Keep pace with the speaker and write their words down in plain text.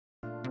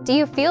Do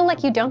you feel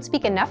like you don't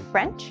speak enough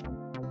French?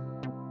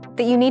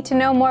 That you need to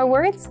know more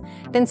words?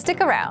 Then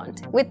stick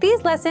around. With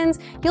these lessons,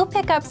 you'll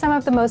pick up some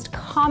of the most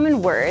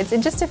common words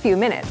in just a few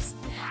minutes.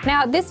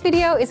 Now, this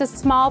video is a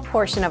small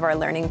portion of our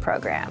learning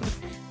program.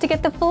 To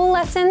get the full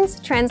lessons,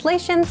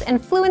 translations, and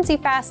Fluency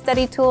Fast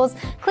study tools,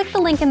 click the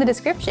link in the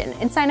description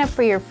and sign up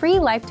for your free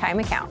lifetime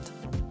account.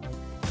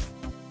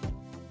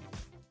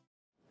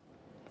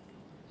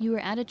 You are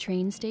at a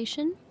train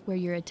station where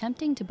you're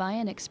attempting to buy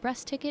an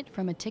express ticket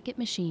from a ticket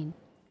machine.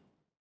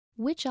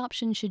 Which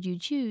option should you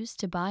choose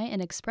to buy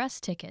an express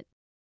ticket?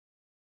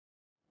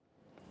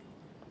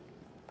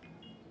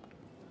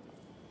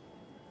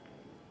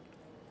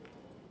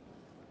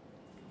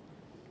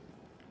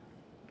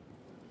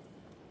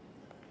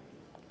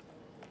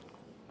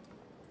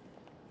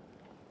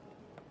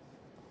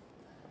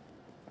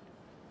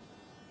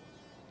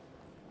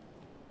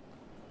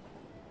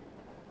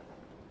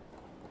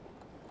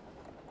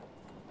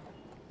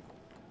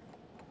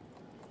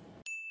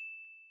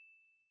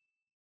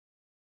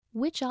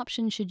 Which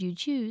option should you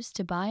choose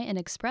to buy an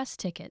express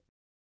ticket?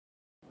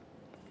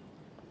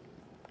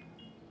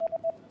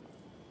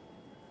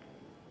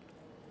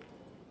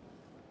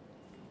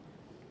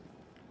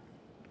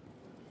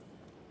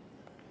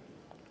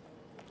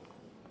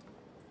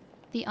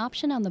 The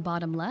option on the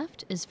bottom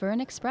left is for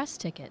an express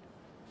ticket.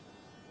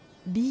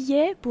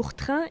 Billet pour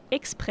train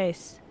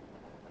express.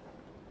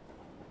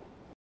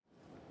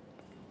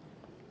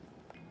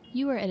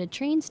 You are at a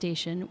train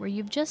station where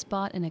you've just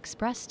bought an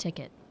express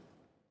ticket.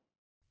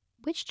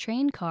 Which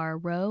train car,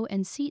 row,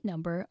 and seat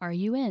number are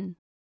you in?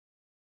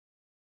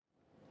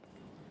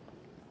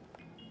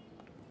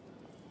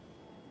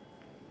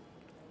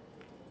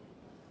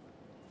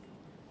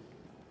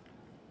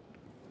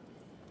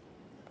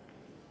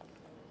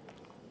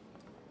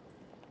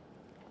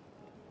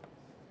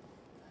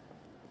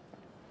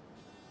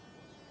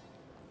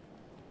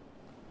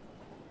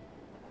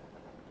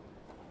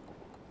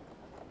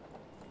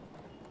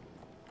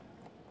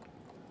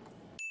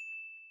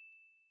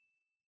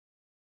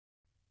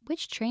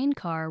 Which train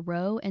car,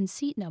 row, and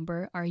seat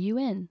number are you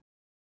in?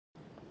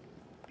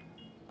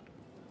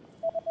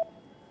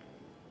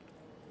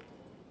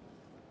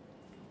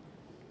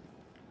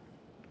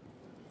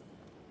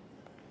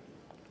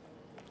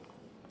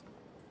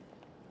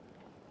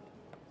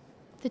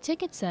 The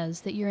ticket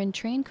says that you're in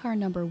train car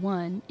number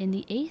 1 in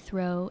the 8th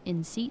row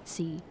in seat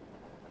C.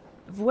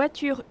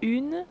 Voiture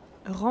 1,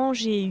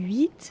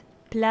 rangée 8,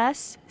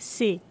 place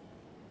C.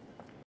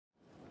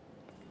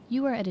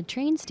 You are at a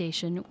train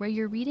station where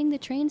you're reading the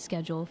train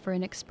schedule for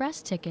an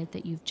express ticket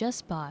that you've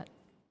just bought.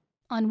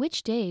 On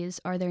which days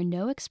are there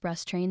no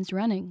express trains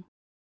running?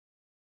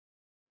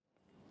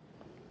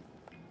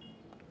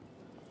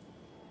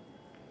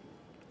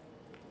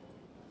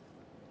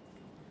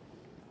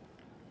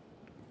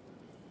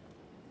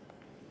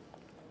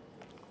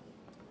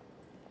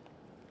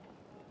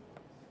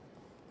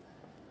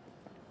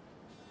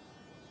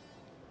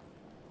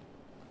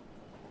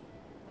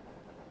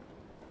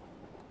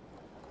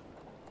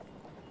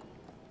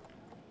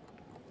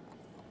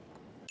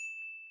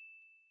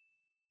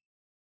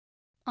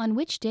 On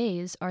which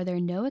days are there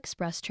no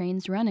express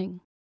trains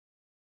running?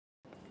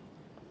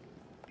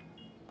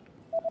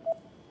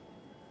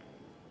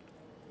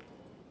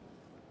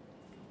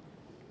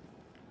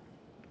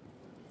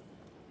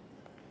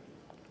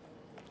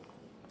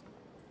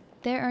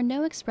 There are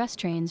no express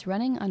trains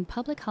running on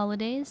public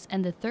holidays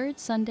and the 3rd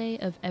Sunday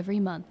of every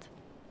month.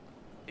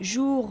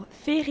 Jour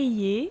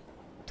férié,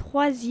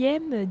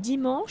 3e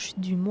dimanche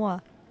du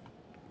mois.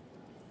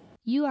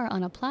 You are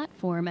on a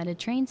platform at a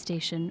train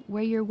station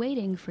where you're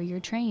waiting for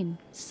your train.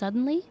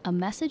 Suddenly, a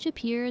message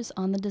appears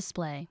on the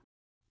display.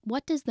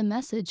 What does the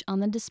message on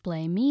the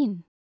display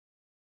mean?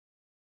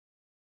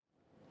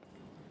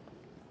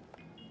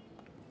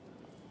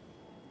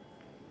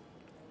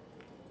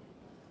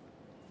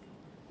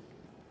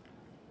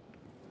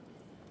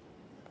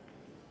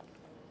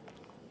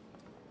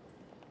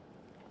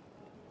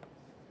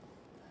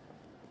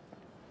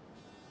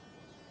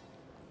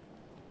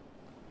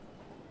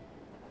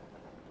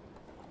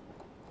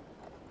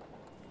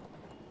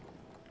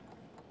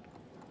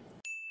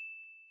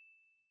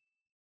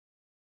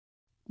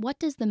 What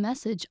does the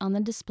message on the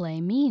display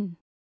mean?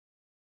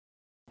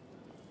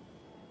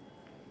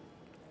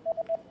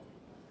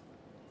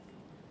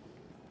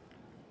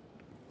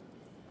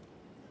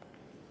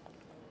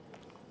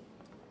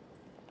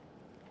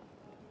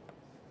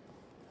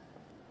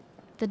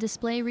 The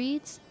display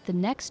reads, "The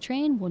next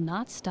train will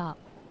not stop."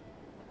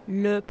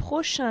 Le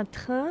prochain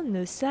train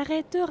ne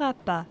s'arrêtera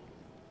pas.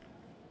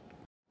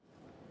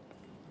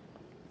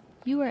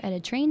 You are at a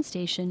train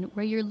station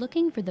where you're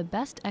looking for the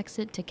best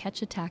exit to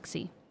catch a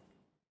taxi.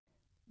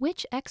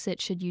 Which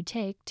exit should you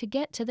take to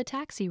get to the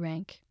taxi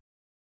rank?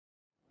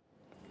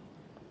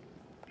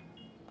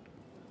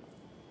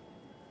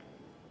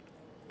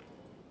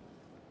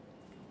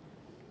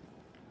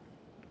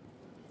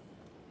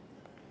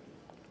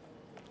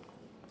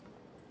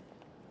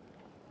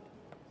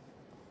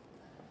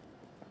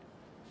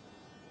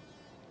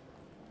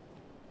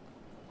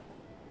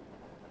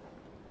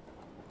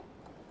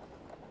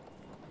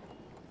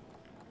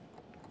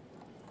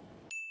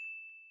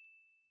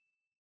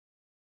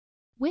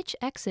 Which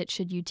exit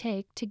should you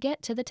take to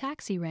get to the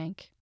taxi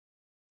rank?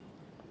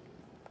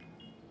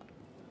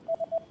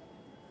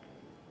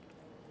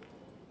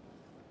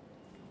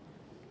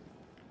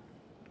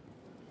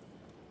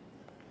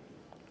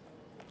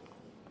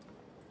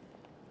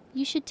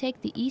 You should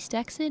take the east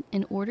exit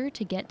in order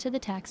to get to the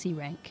taxi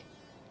rank.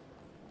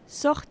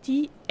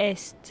 Sortie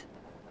Est.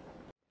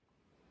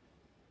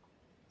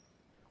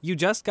 You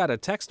just got a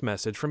text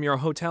message from your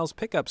hotel's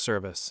pickup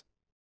service.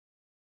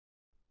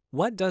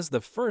 What does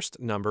the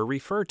first number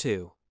refer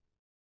to?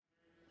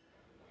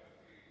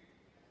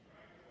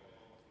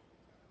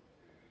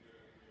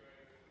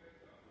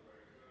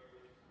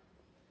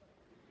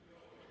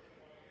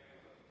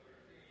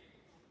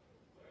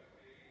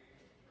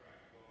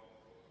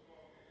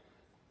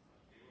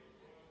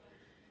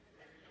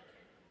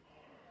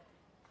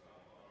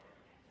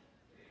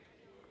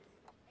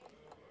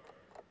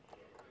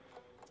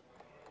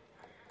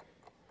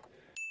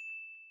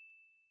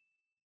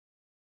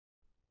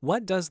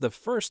 What does the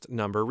first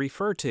number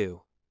refer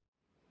to?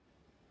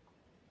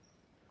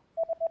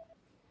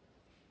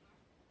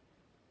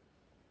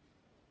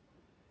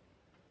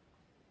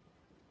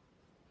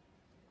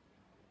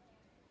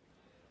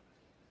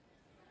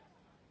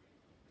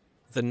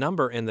 The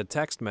number in the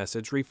text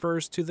message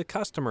refers to the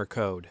customer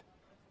code.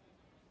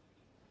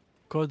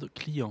 Code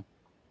client.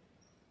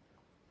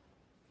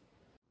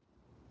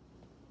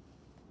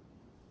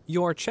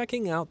 You're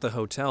checking out the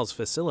hotel's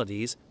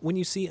facilities when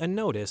you see a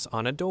notice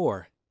on a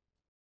door.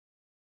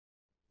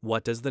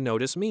 What does the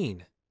notice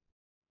mean?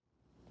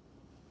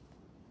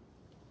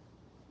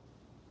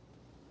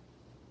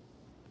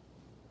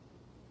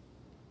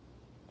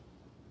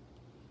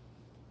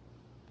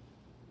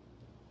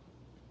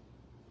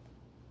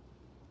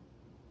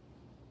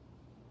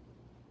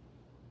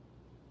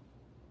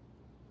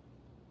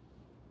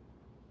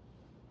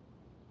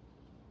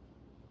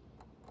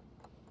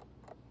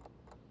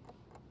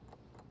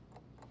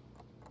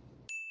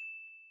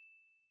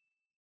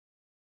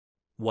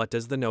 What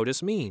does the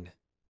notice mean?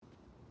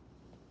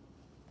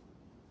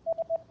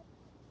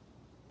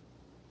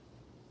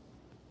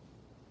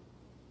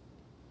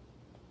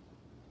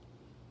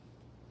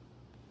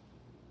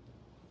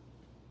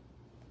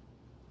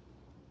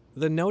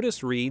 The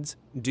notice reads,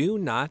 "Do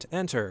not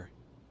enter."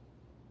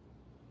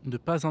 Ne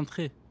pas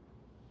entrer.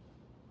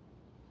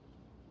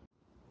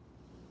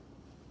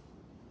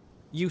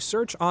 You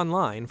search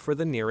online for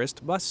the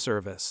nearest bus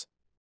service.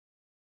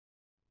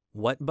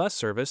 What bus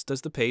service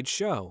does the page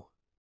show?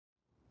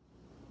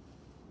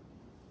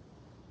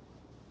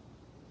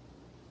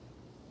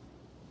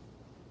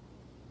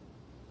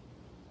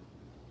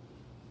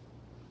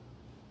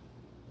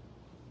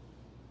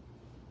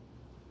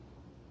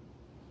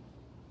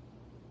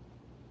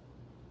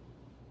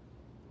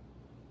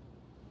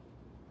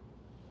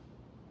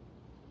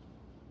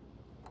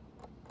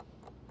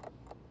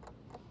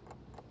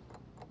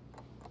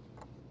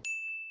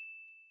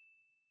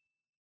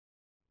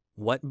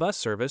 What bus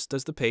service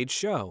does the page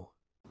show?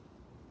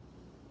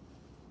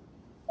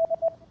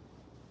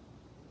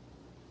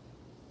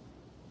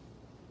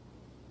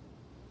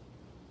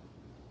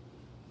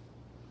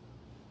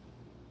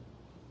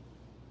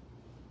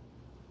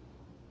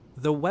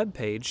 The web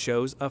page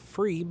shows a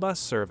free bus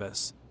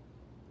service.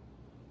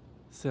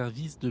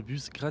 Service de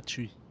bus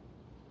gratuit.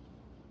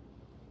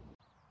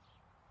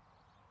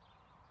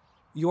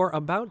 You're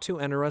about to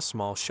enter a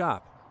small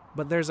shop,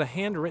 but there's a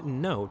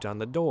handwritten note on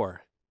the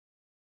door.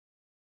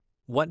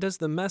 What does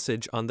the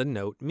message on the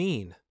note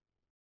mean?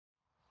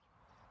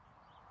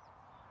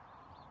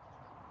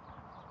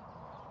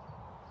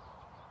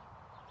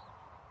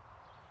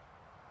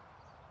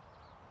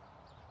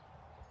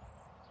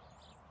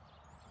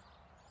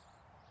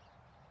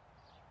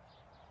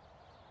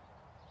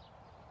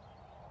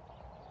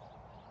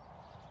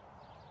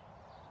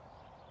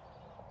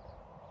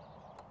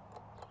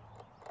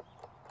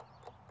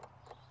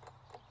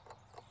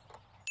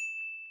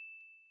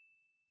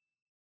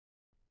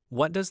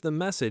 What does the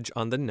message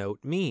on the note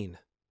mean?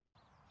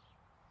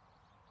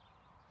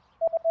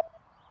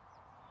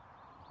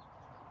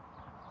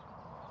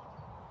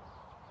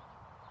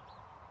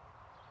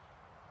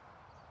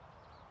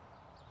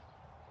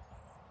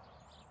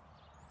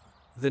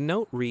 The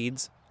note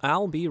reads,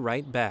 "I'll be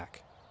right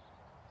back."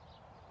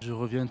 Je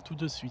reviens tout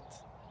de suite.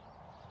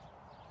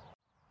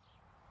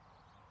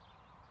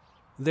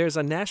 There's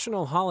a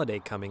national holiday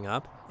coming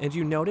up, and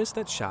you notice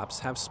that shops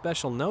have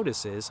special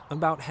notices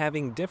about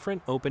having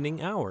different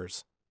opening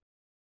hours.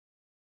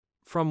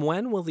 From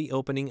when will the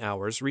opening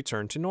hours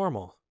return to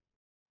normal?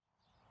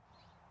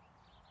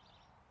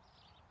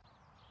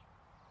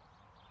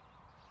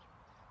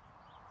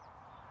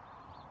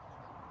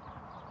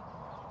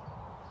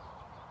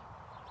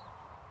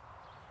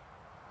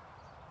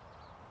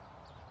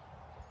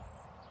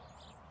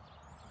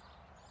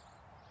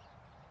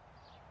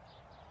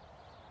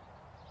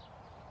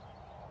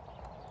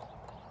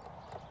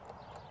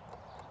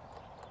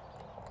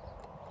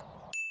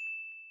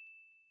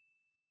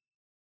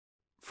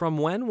 From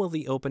when will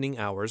the opening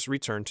hours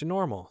return to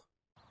normal?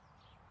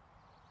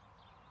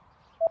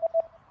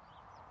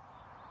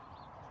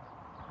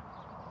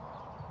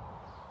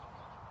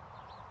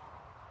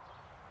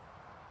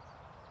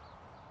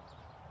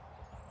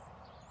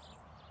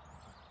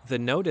 The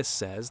notice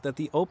says that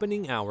the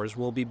opening hours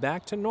will be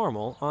back to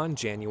normal on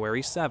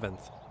January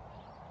 7th.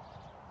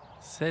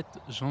 7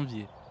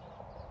 janvier.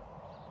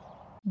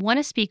 Want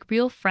to speak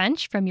real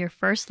French from your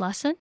first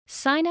lesson?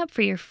 Sign up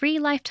for your free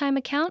lifetime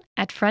account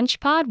at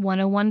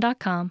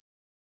FrenchPod101.com.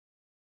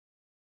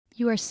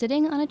 You are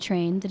sitting on a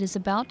train that is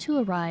about to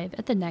arrive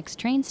at the next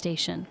train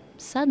station.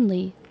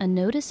 Suddenly, a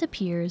notice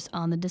appears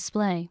on the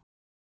display.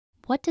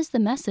 What does the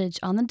message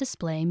on the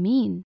display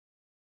mean?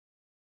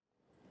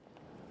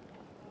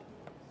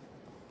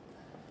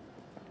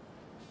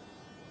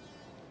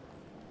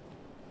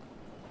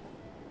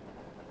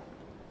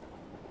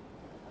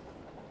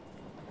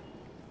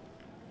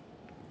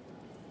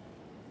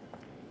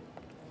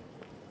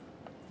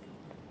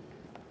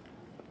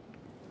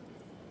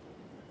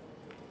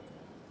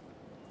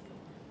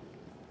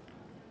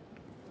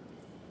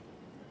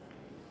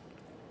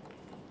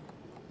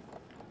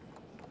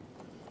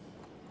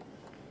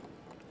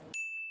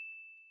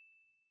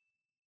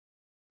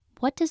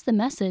 What does the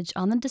message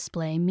on the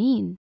display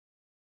mean?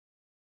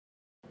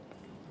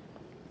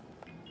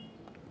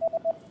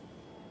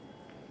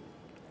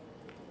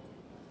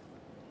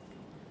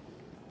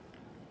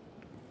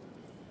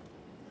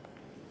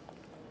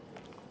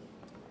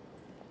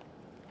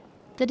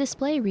 The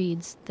display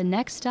reads, "The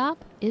next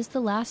stop is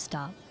the last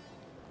stop."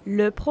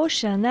 Le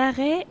prochain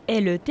arrêt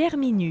est le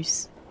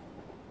terminus.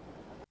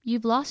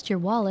 You've lost your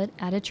wallet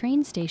at a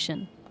train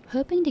station.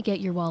 Hoping to get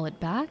your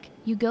wallet back,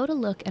 you go to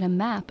look at a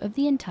map of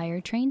the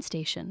entire train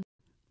station.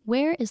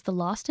 Where is the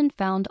Lost and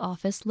Found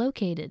office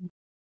located?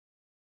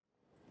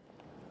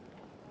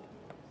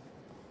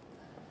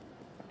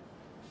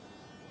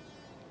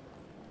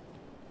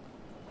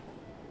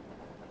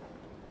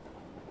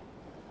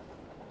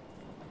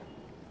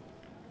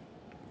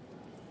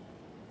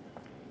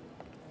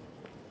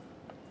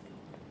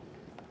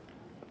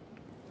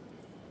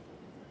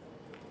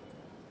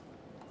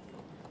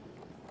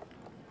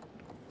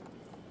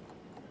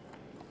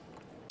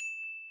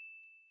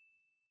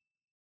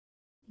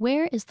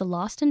 Where is the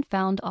Lost and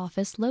Found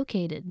office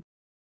located?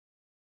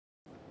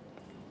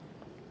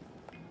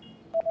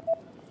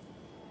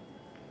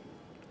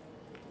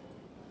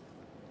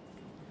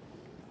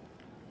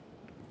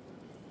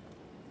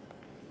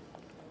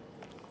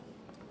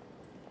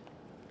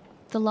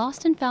 The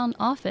Lost and Found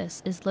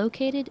office is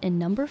located in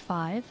number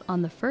 5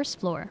 on the first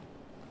floor.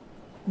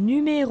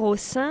 Numéro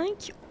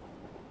 5.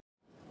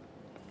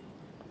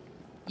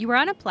 You are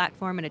on a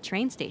platform at a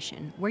train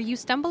station where you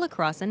stumble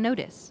across a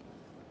notice.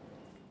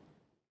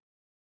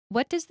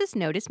 What does this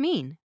notice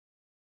mean?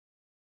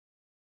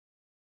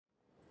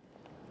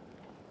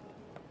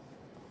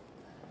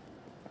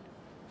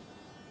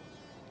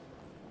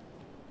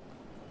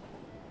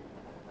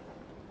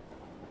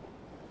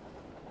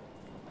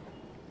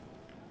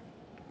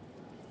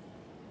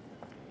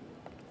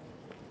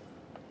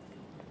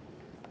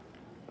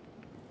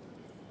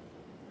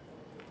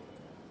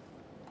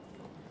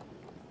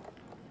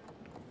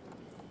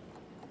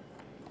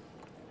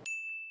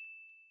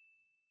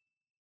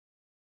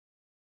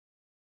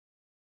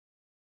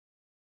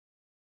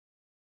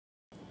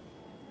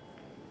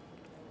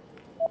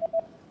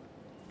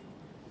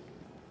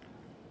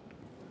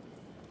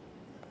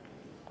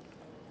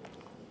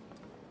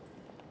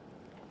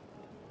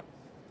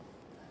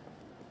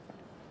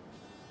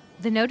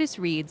 The notice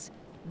reads,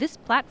 "This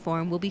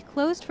platform will be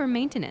closed for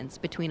maintenance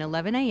between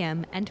 11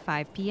 a.m. and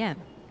 5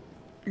 p.m.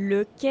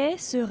 Le quai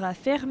sera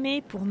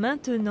fermé pour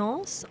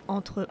maintenance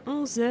entre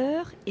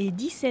 11h et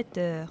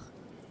 17h.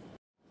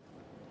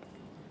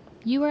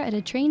 You are at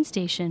a train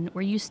station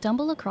where you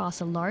stumble across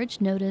a large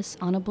notice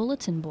on a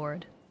bulletin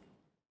board.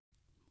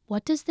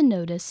 What does the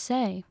notice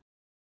say?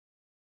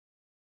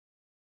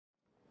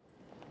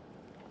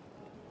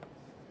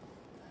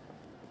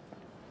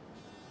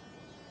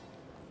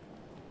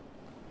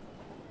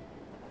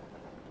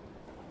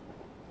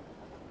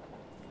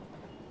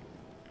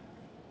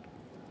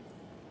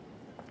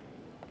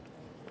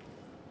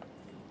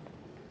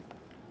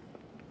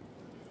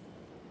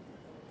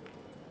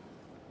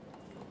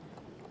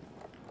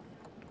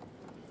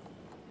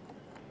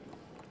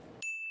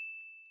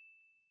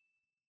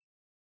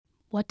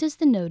 What does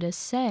the notice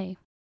say?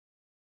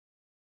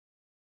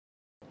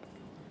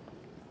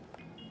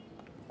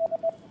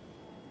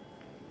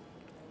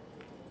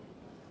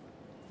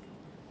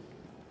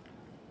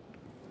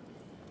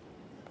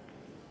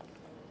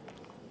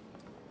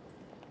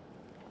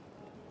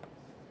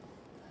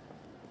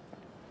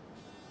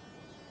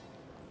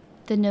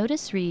 The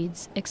notice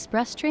reads,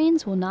 "Express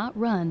trains will not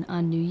run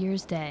on New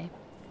Year's Day."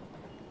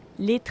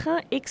 Les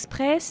trains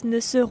express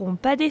ne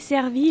seront pas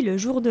desservis le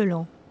jour de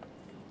l'an.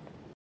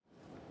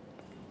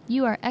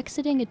 You are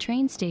exiting a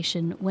train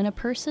station when a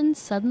person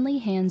suddenly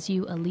hands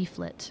you a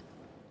leaflet.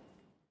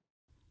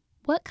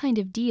 What kind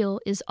of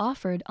deal is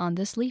offered on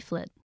this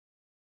leaflet?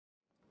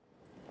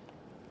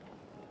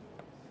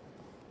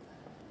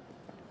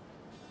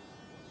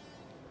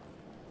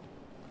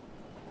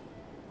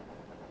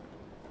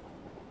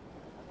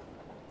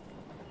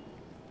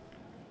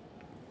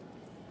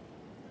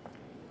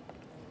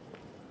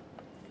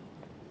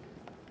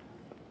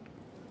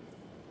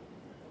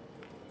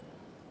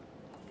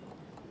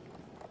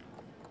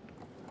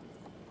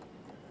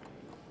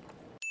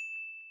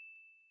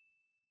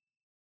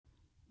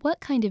 What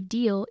kind of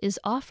deal is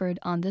offered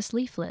on this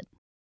leaflet?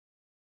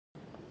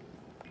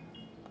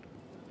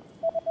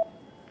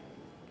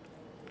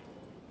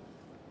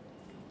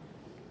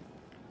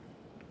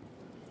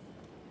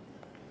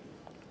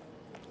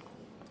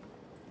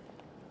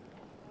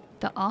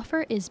 The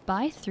offer is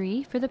buy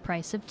 3 for the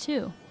price of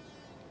 2.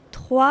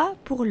 3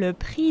 pour le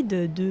prix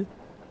de 2.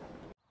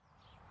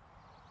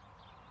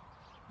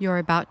 You're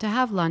about to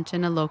have lunch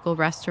in a local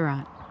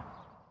restaurant.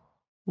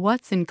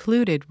 What's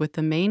included with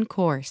the main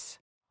course?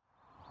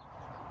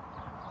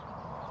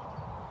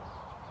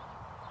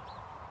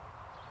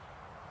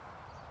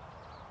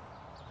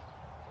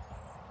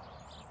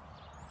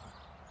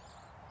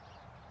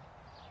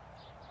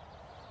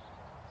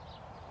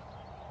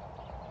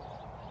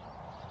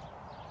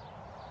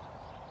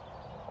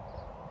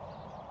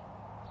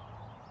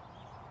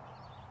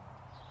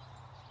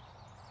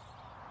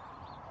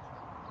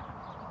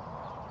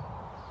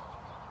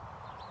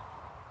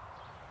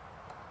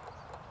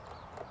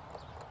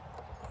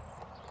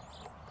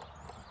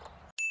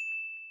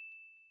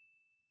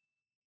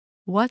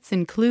 What's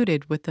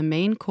included with the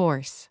main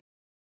course?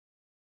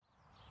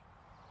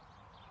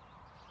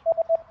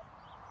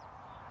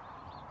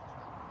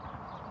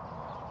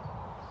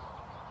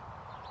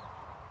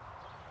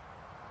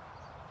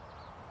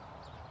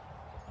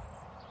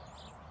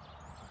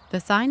 The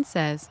sign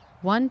says,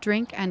 1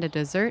 drink and a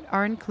dessert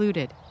are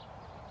included.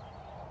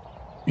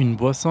 Une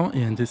boisson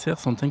et un dessert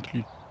sont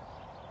inclus.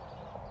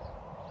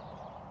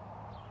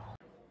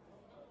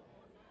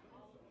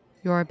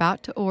 You're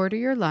about to order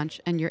your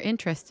lunch and you're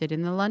interested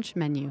in the lunch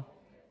menu.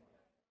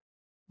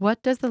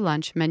 What does the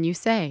lunch menu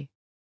say?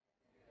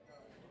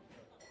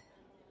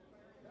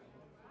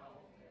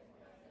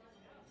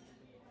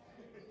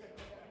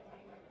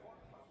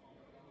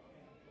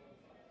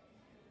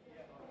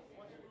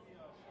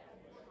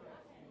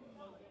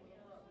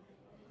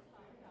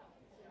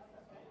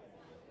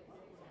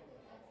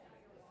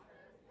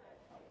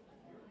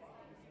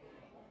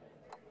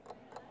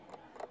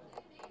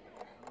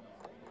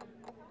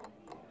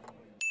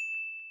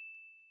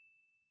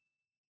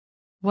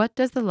 What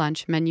does the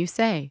lunch menu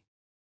say?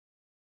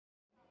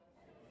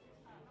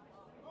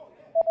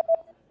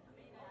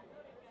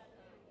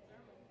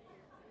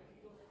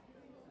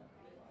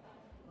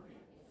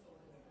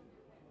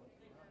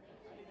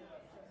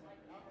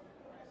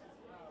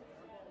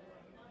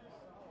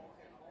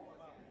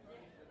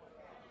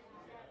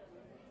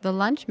 The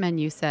lunch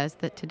menu says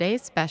that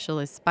today's special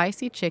is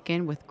spicy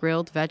chicken with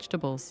grilled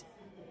vegetables.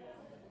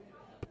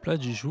 Plat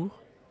du jour,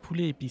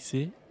 poulet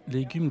épicé,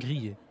 légumes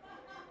grillés.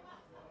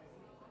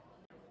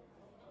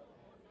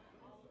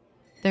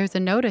 There's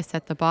a notice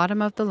at the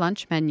bottom of the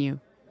lunch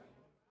menu.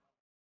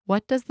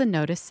 What does the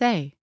notice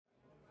say?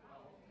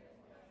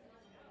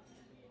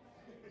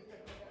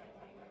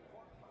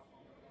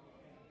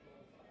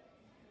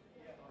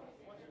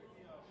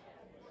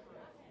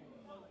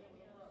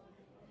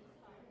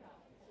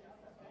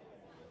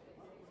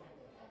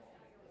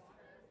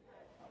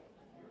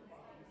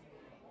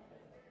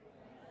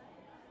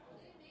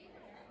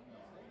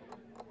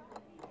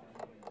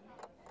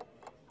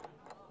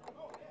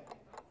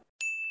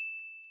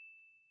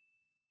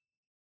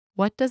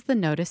 What does the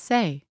notice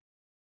say?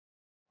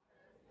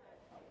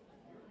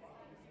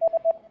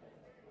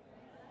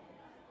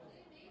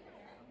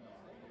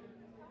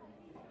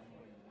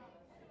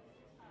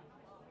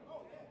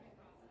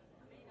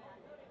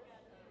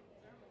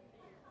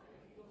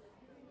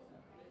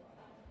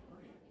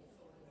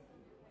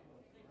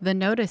 The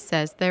notice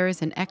says there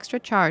is an extra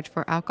charge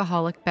for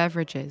alcoholic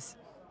beverages.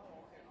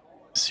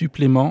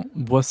 Supplément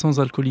boissons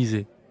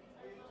alcoolisées.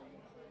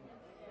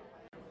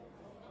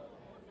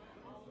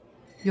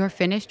 You're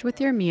finished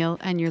with your meal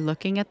and you're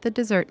looking at the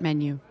dessert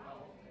menu.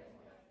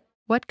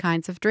 What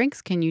kinds of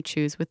drinks can you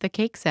choose with the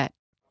cake set?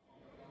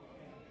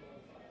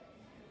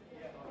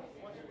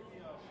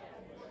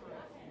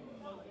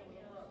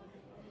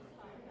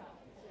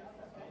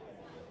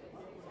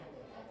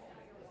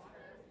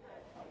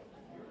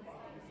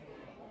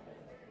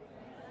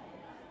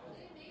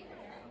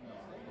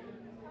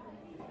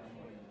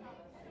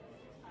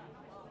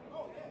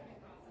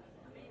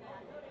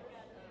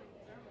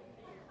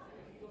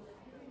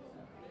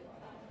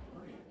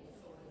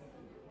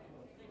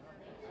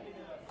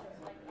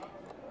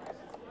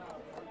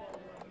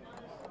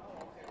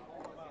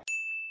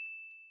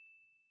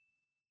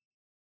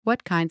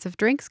 What kinds of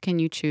drinks can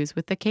you choose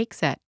with the cake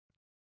set?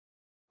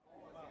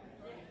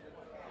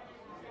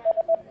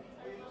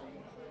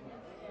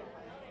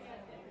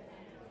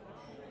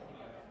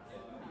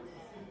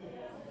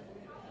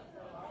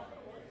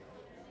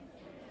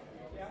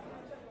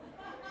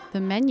 The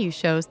menu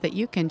shows that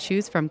you can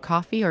choose from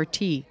coffee or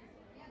tea.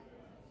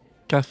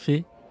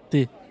 Café,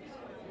 thé.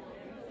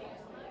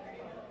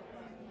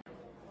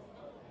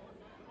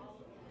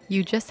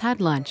 You just had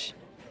lunch,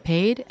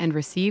 paid and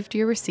received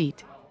your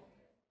receipt.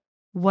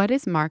 What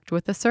is marked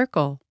with a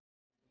circle?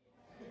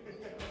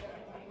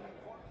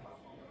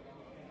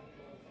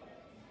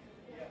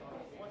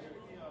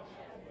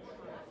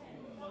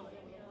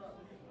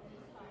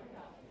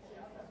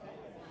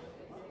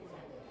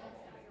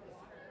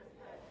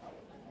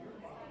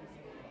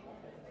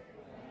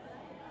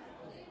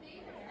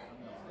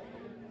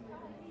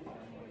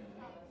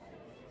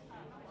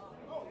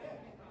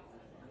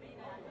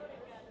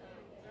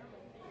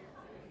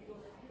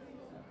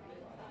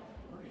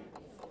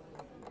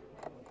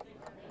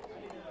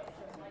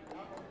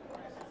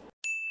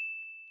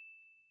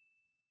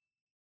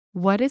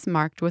 What is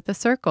marked with a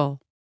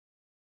circle?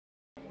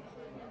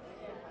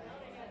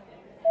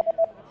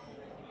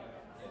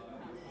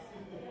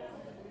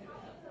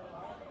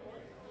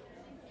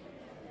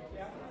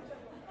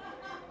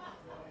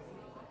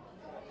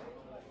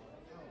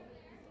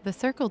 The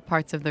circled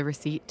parts of the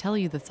receipt tell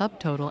you the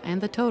subtotal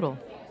and the total.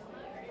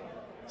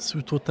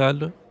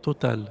 Sous-total,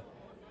 total.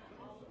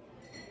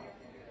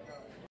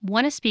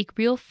 Want to speak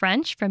real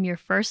French from your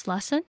first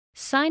lesson?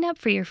 Sign up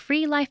for your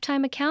free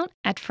lifetime account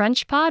at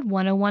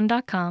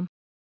FrenchPod101.com.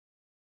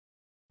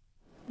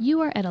 You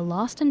are at a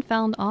lost and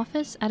found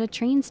office at a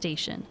train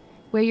station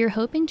where you're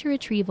hoping to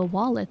retrieve a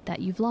wallet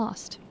that you've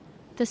lost.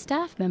 The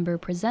staff member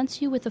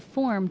presents you with a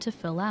form to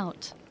fill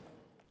out.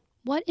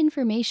 What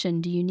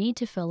information do you need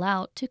to fill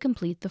out to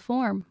complete the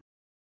form?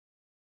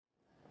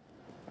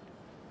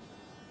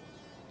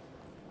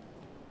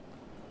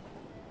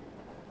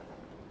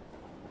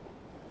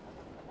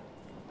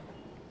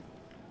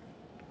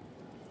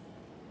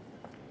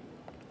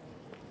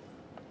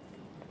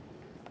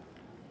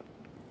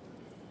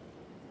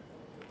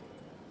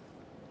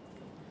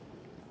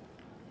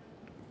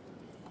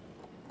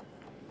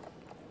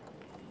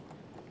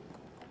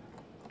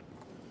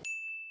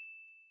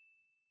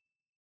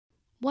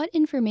 What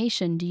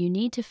information do you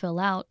need to fill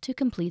out to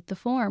complete the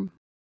form?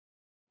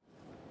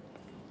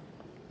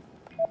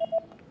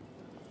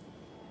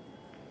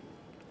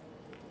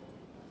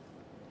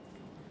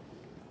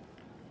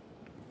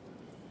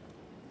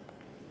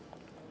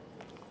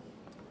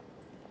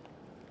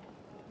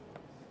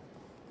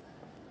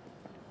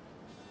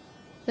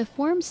 The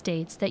form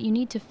states that you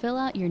need to fill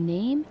out your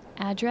name,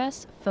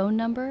 address, phone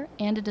number,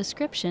 and a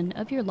description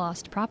of your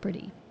lost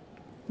property.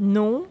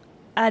 Nom,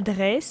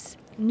 adresse,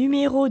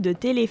 numéro de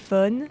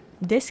téléphone,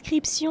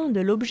 description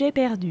de l'objet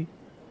perdu.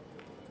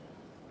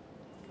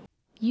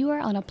 You are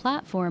on a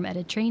platform at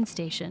a train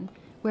station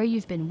where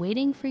you've been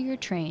waiting for your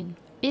train.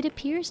 It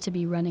appears to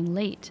be running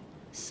late.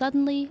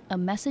 Suddenly, a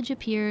message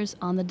appears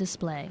on the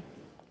display.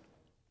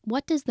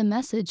 What does the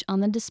message on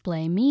the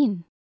display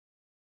mean?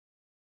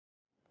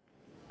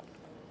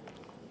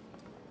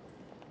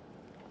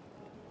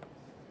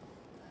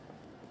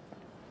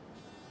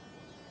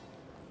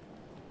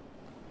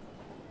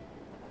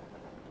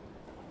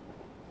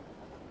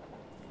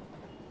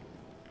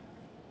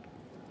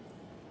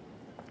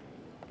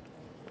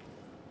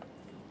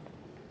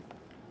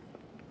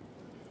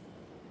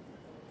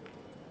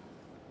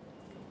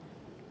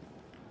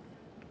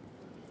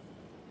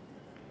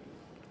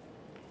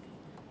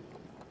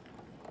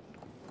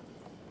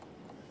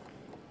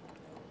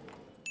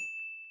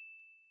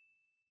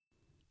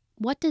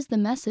 What does the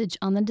message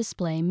on the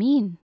display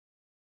mean?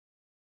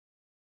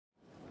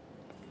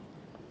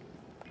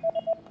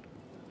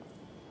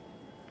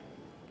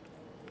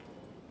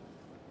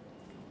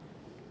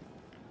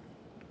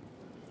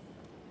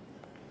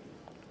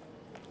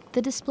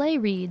 The display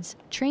reads,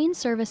 "Train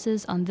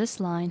services on this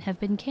line have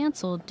been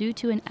canceled due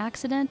to an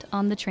accident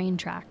on the train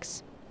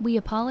tracks. We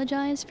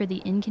apologize for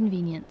the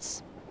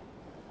inconvenience."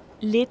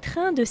 Les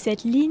trains de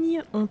cette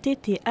ligne ont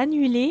été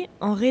annulés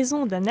en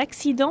raison d'un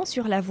accident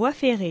sur la voie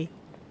ferrée.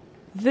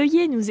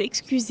 Veuillez nous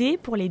excuser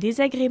pour les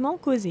désagréments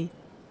causés.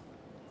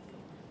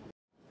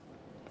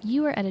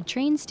 You are at a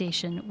train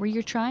station where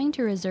you're trying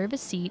to reserve a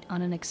seat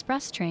on an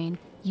express train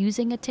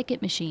using a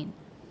ticket machine.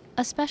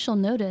 A special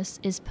notice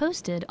is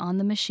posted on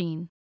the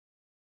machine.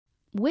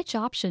 Which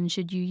option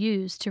should you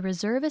use to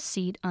reserve a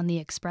seat on the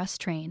express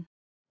train?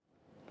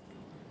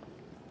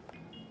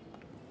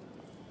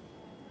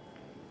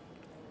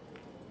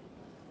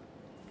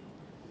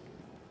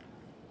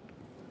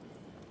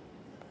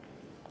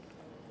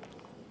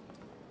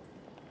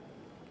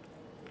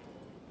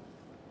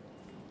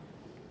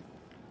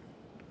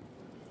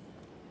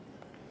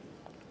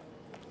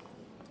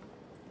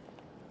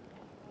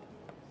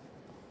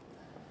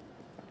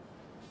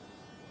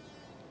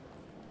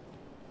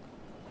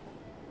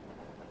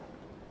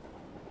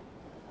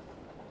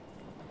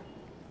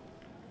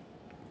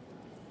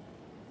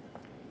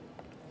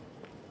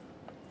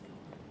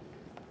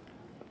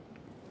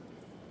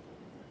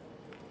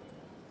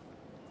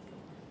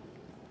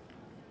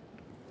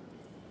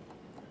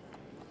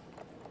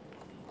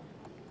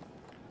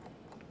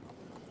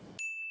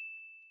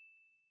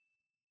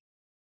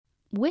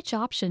 Which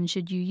option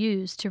should you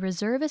use to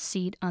reserve a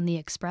seat on the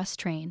express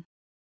train?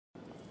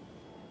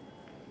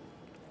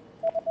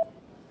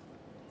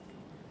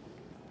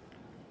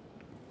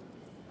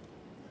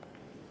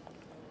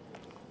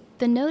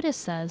 The notice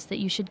says that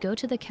you should go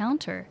to the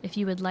counter if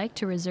you would like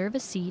to reserve a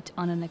seat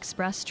on an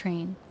express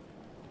train.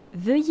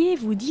 Veuillez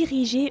vous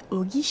diriger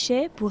au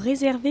guichet pour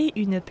réserver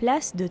une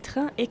place de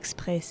train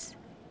express.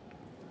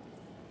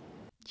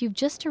 You've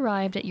just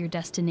arrived at your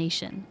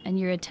destination and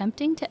you're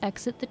attempting to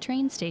exit the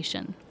train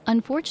station.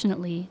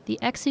 Unfortunately,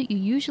 the exit you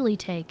usually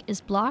take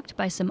is blocked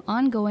by some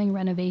ongoing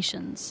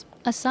renovations.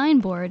 A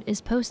signboard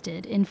is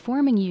posted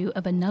informing you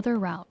of another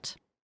route.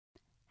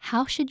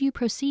 How should you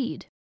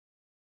proceed?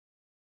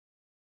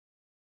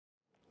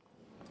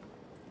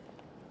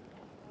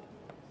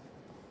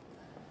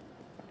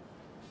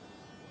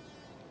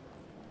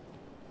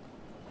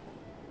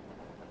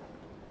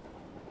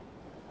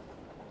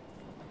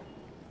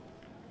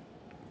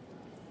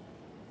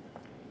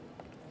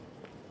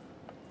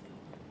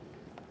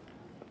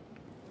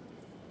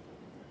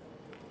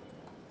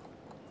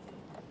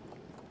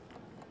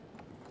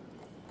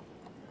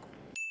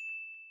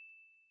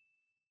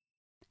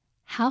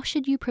 How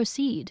should you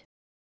proceed?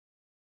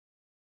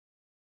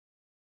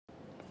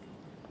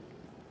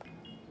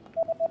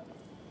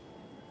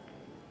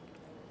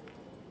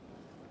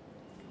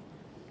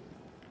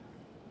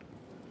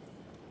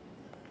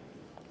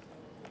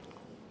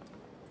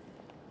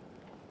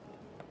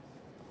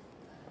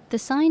 The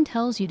sign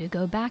tells you to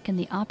go back in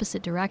the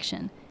opposite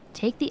direction,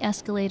 take the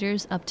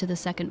escalators up to the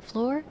second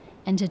floor,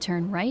 and to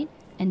turn right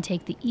and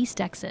take the east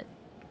exit.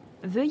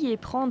 Veuillez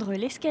prendre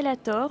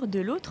l'escalator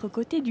de l'autre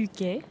côté du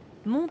quai,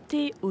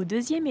 monter au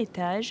deuxième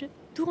étage,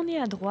 tourner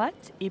à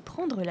droite et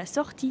prendre la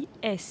sortie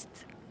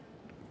est.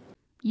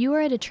 You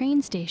are at a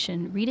train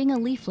station reading a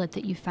leaflet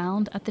that you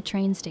found at the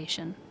train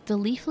station. The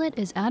leaflet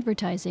is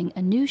advertising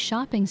a new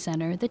shopping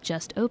center that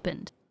just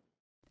opened.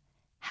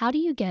 How do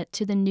you get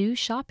to the new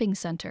shopping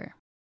center?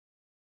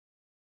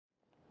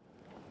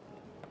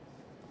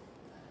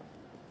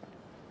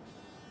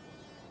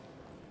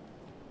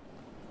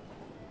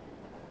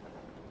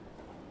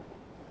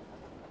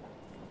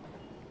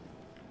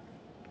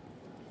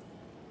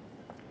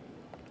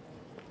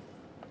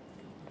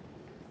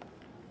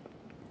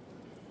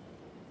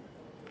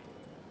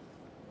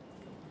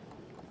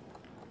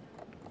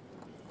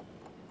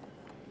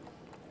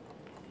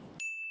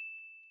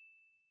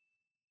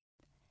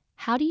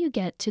 How do you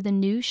get to the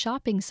new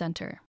shopping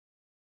center?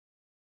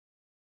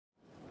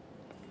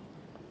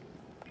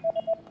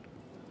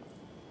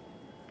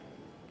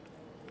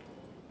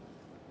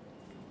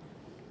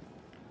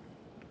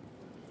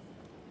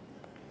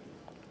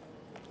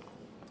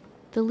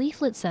 The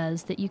leaflet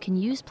says that you can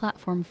use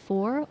platform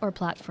 4 or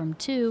platform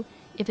 2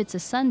 if it's a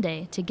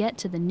Sunday to get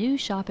to the new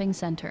shopping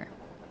center.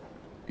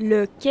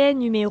 Le quai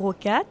numéro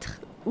 4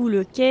 ou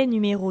le quai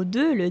numéro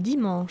 2 le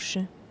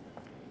dimanche.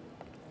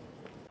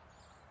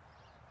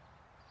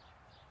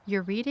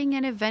 You're reading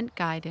an event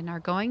guide and are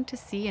going to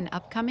see an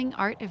upcoming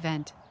art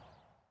event.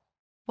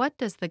 What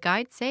does the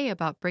guide say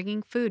about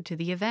bringing food to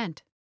the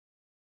event?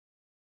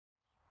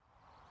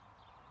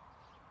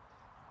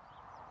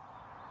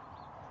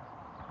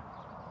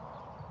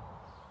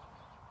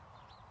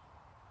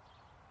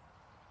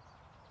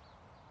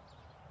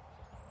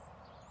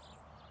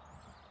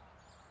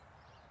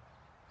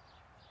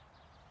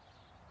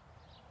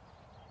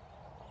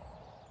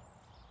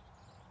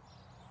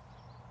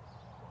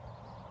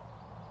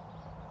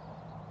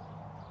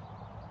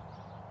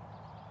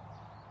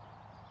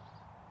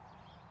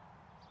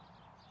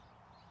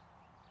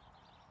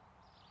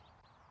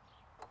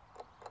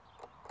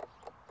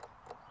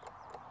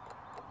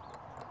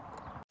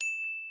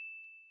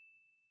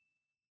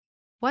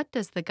 What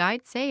does the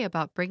guide say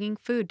about bringing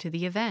food to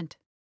the event?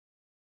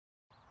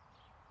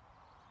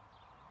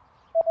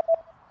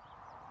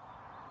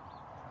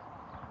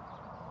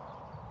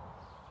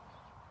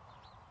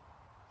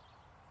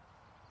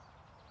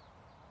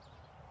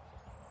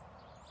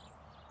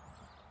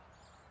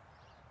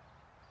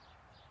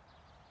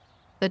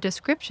 The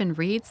description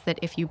reads that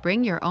if you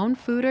bring your own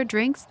food or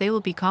drinks, they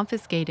will be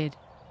confiscated.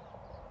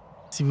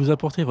 Si vous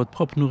apportez votre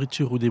propre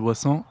nourriture ou des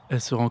boissons,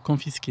 elles seront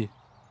confisquées.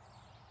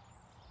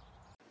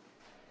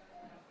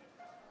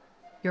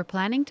 You're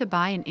planning to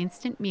buy an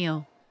instant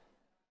meal.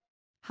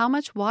 How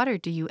much water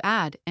do you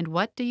add and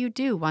what do you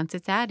do once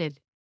it's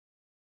added?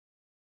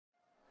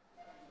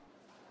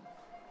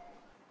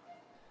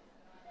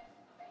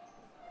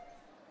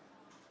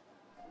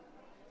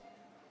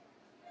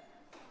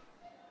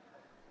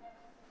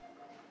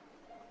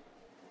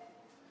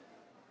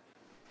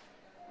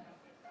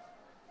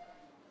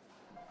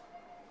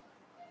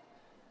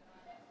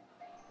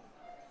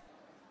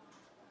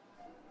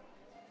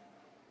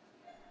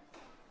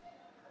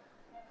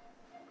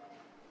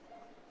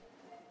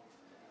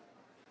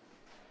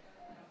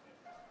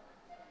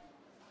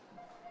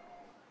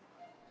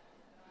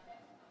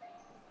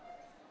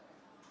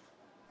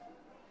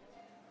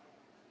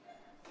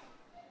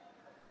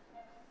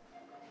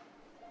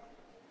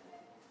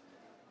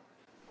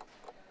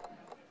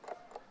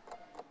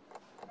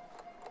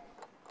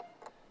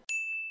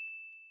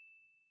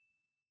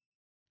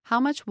 How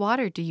much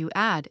water do you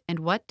add and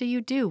what do you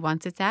do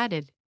once it's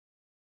added?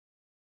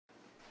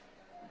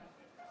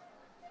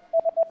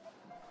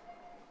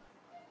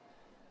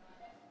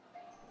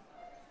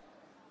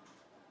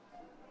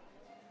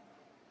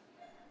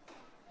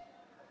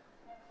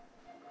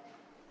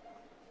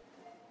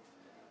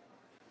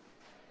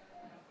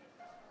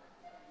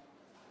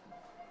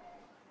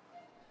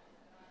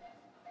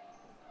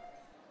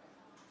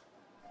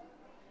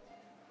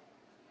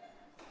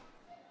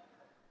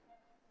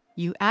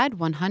 You add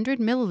 100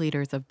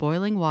 milliliters of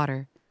boiling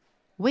water.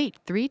 Wait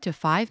 3 to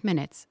 5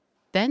 minutes,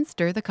 then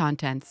stir the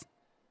contents.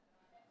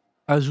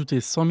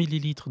 Ajoutez 100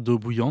 ml d'eau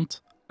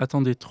bouillante,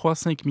 attendez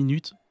 3-5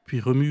 minutes,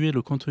 puis remuez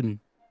le contenu.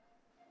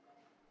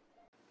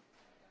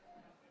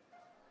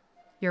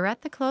 You're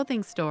at the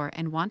clothing store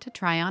and want to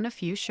try on a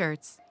few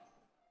shirts.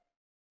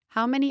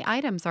 How many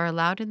items are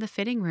allowed in the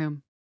fitting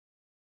room?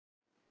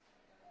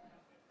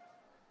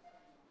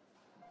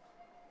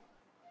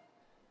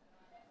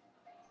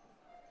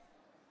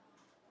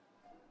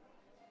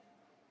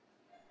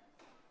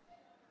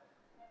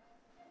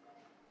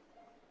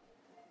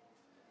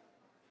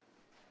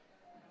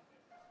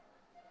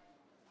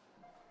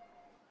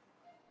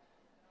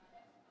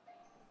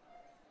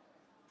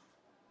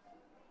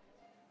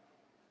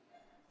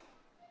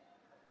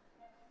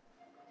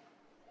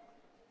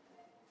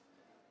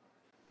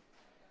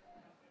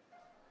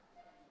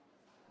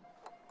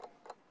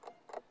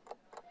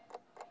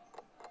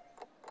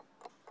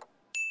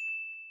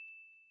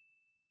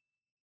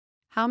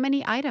 How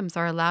many items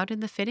are allowed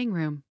in the fitting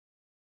room?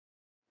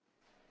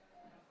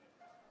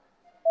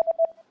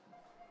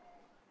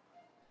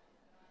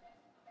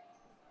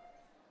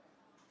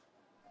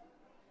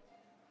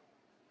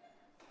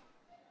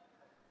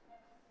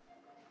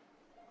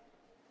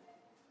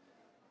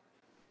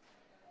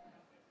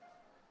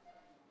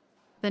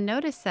 The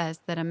notice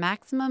says that a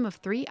maximum of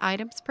 3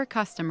 items per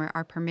customer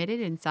are permitted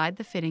inside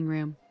the fitting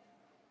room.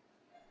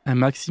 Un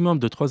maximum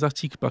de 3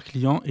 articles par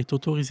client est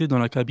autorisé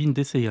dans la cabine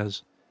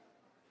d'essayage.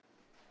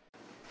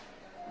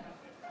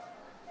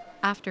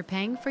 After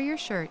paying for your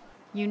shirt,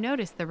 you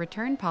notice the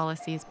return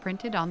policy is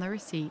printed on the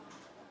receipt.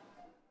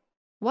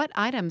 What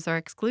items are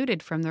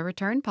excluded from the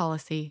return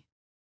policy?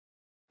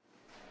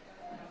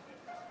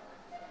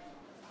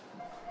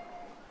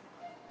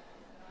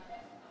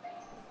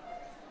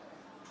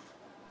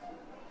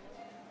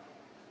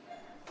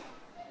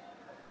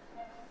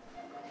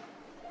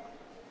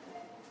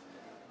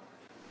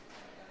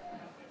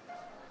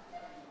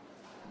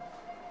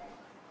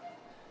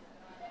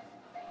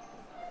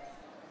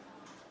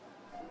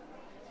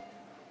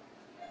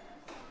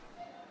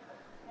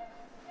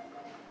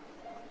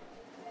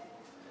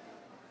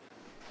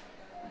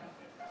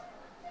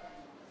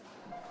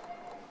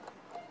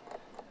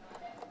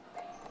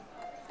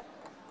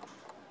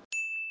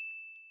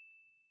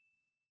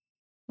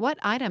 What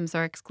items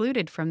are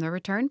excluded from the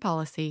return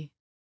policy?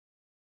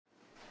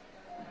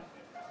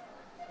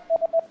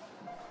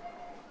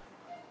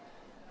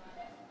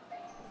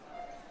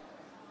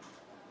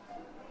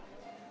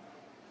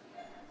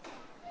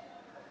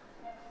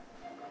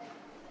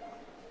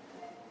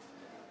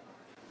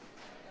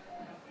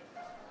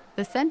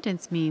 The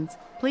sentence means,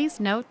 please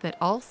note that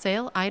all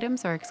sale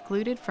items are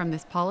excluded from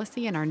this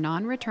policy and are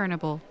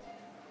non-returnable.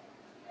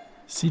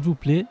 S'il vous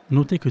plaît,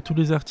 notez que tous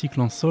les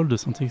articles en solde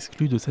sont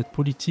exclus de cette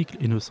politique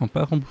et ne sont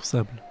pas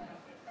remboursables.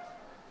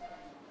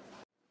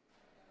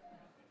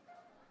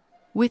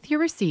 With your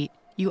receipt,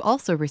 you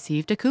also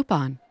received a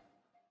coupon.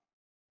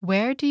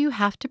 Where do you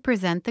have to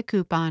present the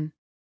coupon?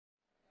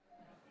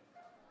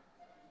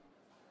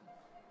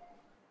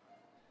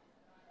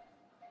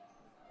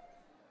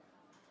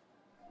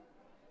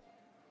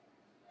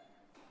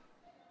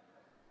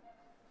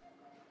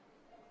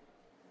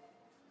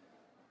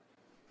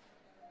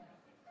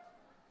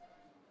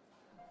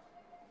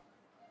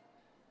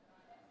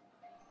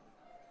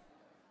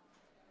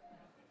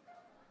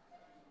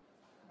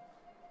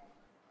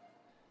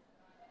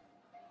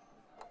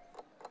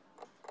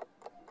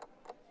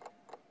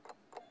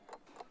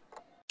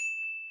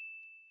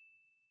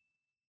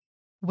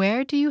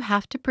 Where do you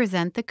have to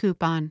present the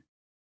coupon?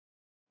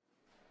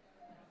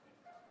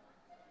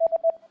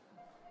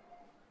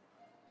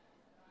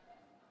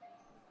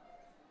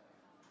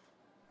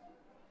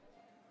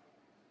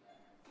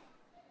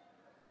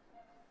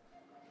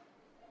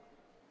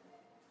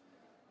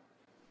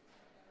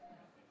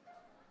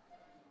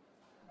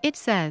 It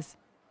says,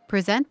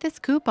 present this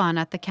coupon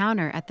at the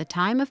counter at the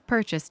time of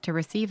purchase to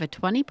receive a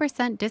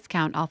 20%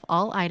 discount off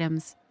all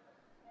items.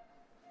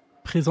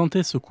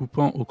 Présentez ce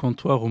coupon au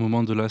comptoir au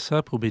moment de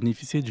l'achat pour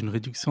bénéficier d'une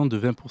réduction de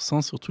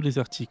 20% sur tous les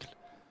articles.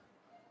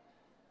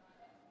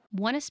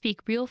 Want to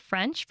speak real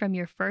French from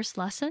your first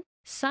lesson?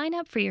 Sign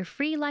up for your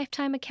free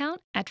lifetime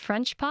account at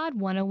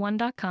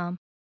FrenchPod101.com.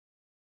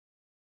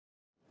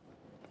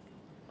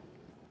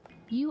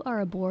 You are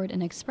aboard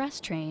an express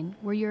train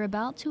where you're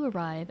about to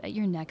arrive at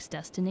your next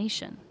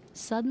destination.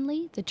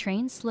 Suddenly, the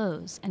train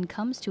slows and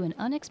comes to an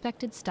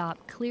unexpected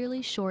stop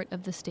clearly short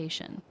of the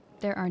station.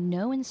 There are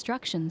no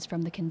instructions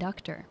from the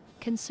conductor.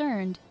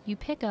 Concerned, you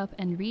pick up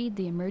and read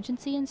the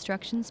emergency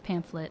instructions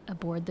pamphlet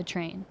aboard the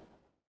train.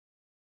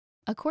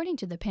 According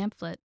to the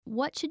pamphlet,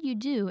 what should you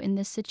do in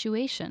this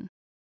situation?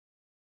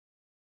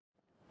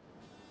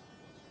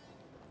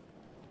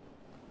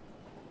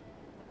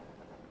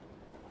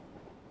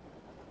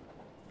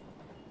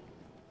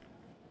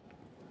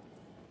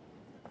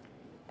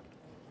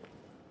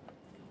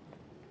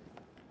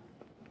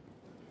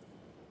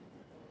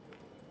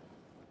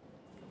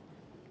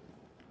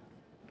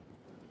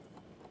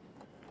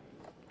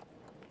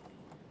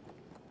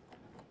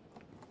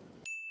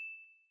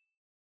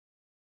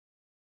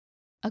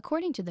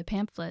 According to the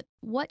pamphlet,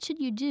 what should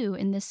you do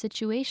in this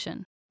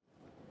situation?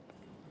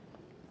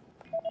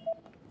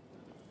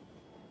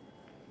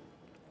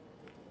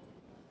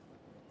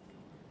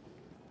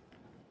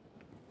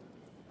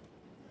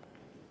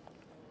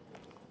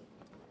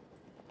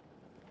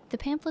 The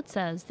pamphlet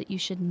says that you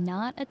should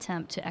not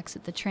attempt to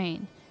exit the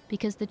train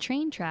because the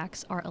train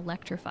tracks are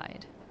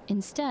electrified.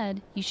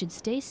 Instead, you should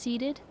stay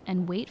seated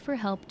and wait for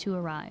help to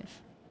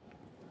arrive.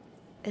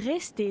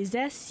 Restez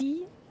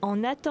assis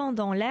en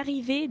attendant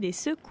l'arrivée des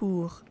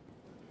secours.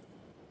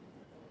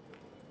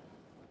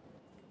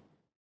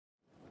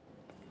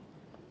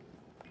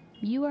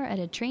 You are at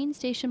a train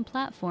station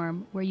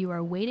platform where you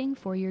are waiting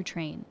for your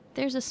train.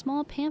 There's a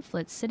small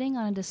pamphlet sitting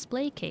on a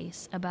display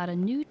case about a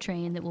new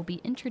train that will be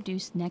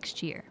introduced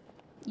next year.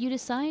 You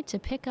decide to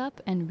pick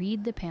up and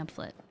read the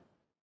pamphlet.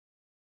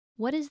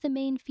 What is the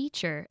main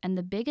feature and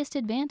the biggest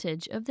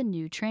advantage of the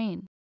new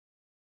train?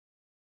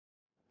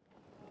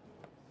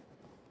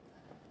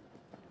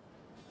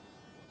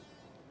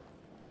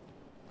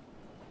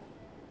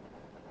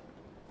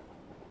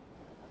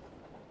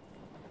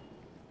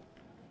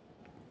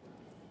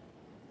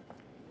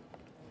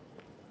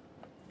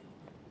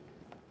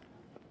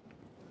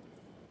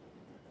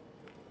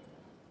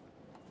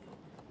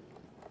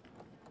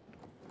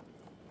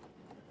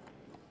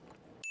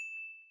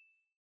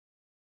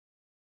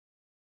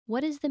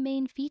 What is the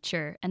main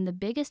feature and the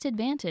biggest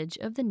advantage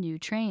of the new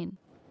train?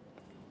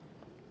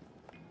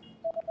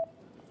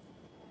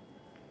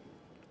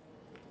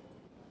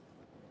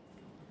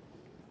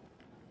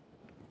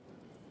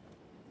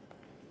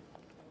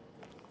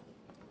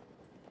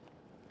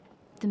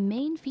 The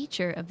main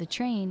feature of the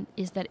train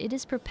is that it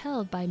is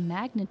propelled by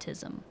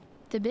magnetism.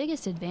 The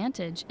biggest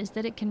advantage is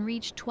that it can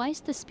reach twice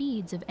the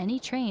speeds of any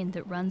train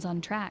that runs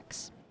on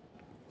tracks.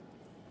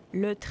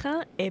 Le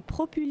train est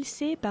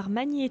propulsé par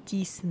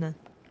magnétisme.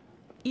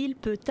 Il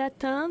peut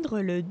atteindre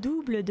le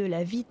double de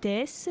la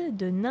vitesse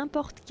de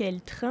n'importe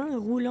quel train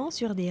roulant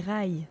sur des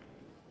rails.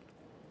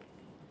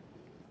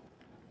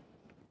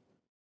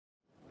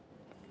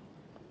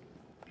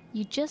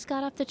 You just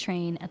got off the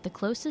train at the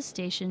closest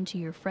station to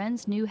your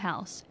friend's new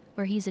house,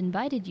 where he's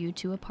invited you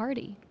to a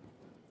party.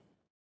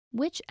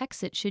 Which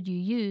exit should you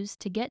use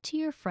to get to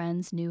your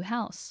friend's new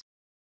house?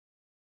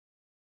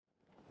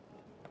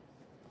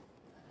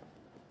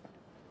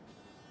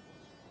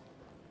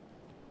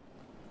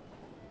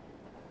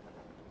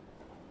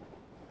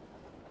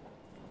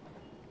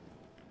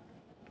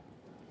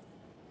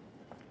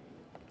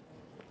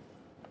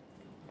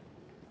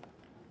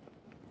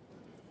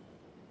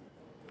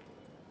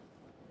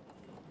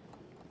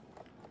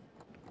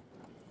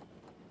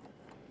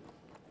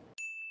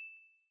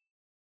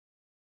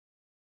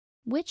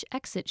 Which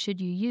exit should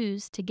you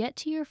use to get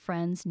to your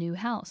friend's new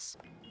house?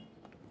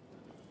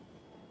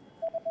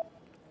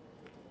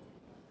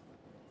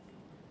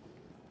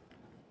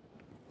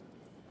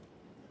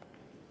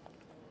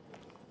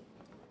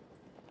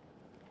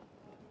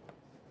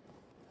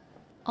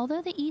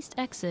 Although the east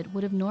exit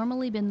would have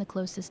normally been the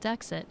closest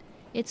exit,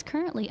 it's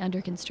currently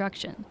under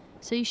construction,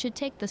 so you should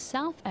take the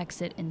south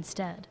exit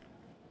instead.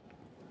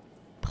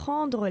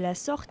 Prendre la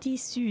sortie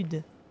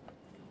sud.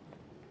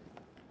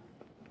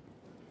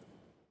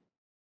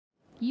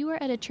 You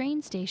are at a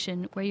train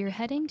station where you're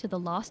heading to the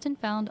Lost and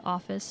Found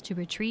office to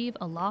retrieve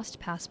a lost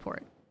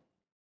passport.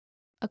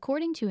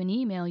 According to an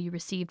email you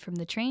received from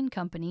the train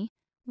company,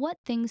 what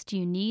things do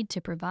you need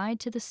to provide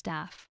to the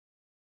staff?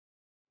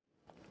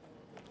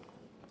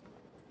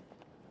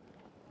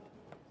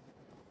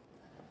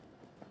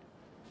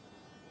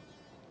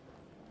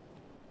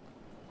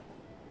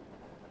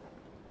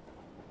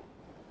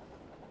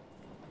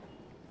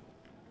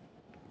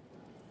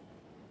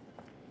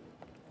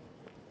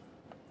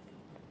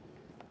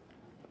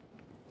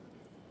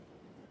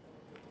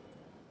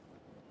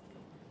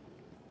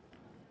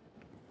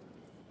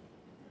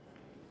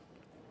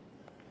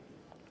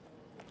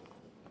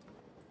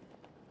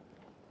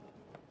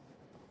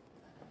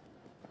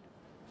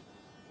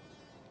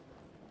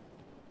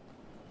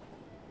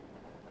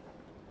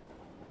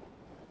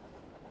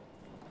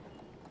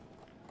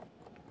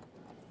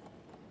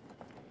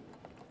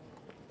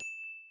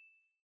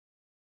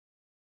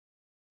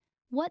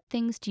 What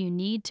things do you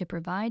need to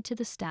provide to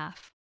the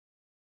staff?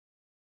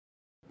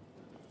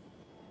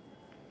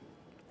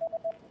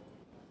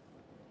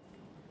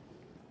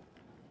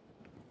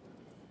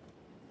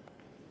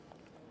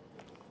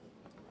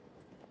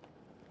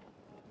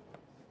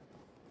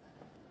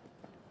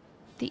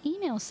 The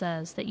email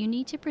says that you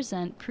need to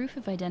present proof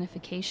of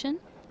identification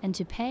and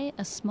to pay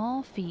a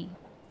small fee.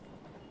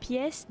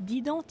 Pièce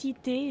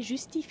d'identité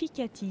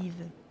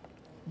justificative.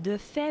 De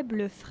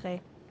faibles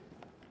frais.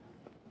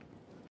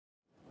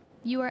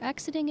 You are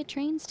exiting a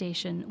train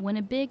station when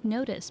a big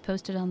notice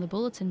posted on the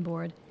bulletin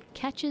board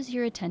catches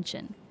your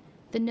attention.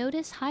 The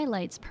notice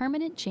highlights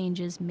permanent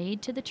changes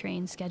made to the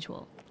train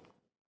schedule.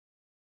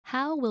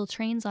 How will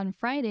trains on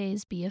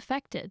Fridays be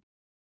affected?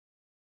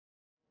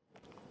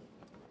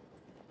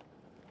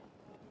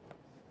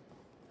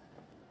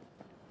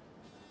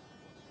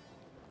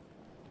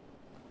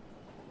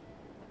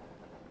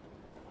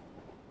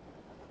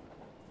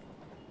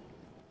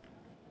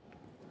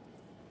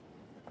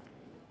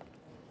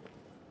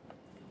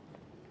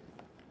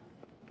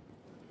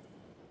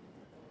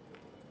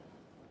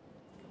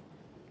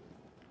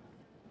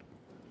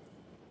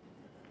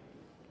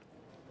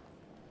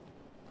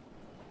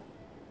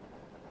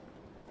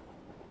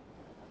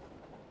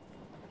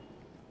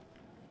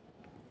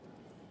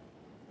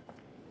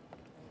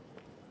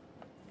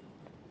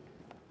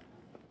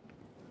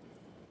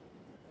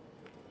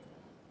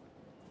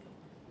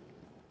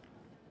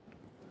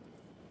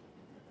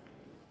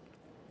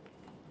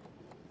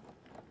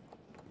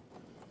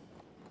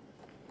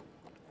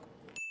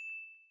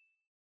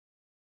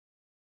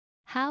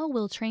 How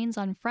will trains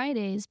on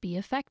Fridays be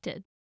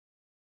affected?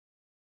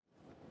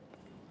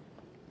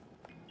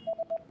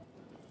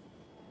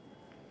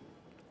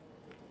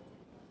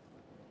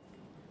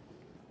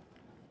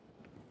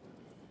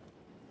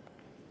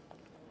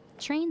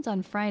 Trains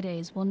on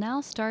Fridays will now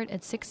start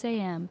at 6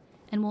 a.m.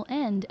 and will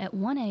end at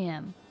 1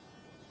 a.m.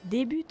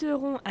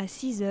 Débuteront à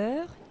 6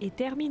 heures et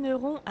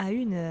termineront à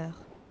 1 heure.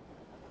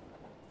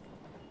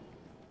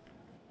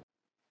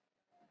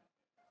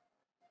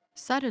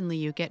 Suddenly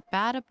you get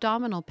bad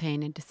abdominal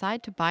pain and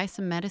decide to buy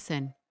some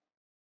medicine.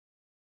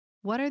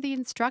 What are the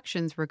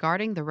instructions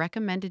regarding the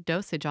recommended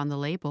dosage on the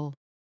label?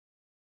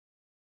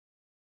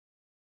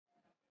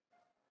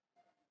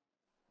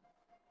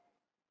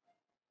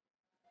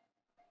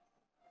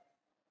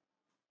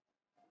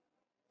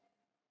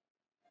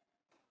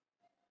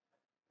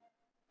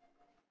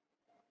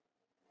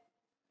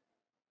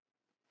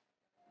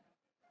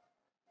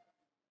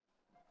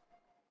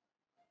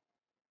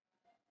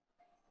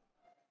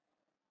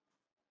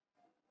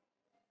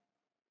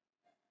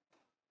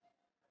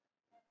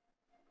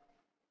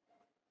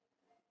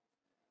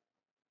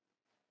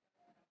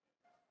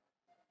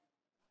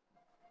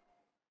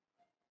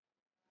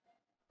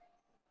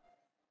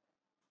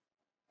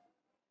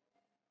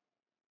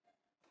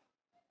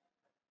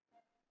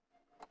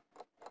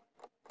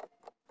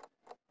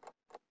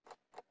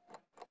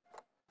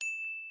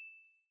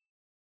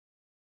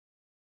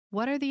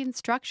 What are the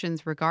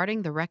instructions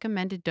regarding the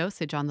recommended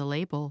dosage on the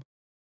label?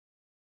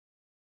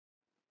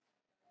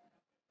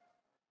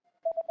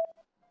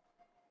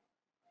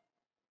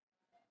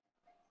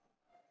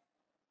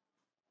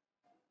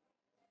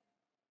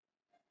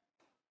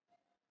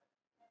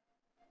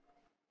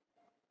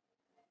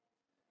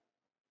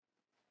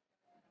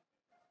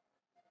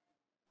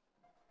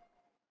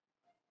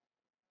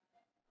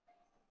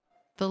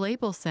 The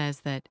label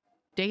says that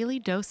daily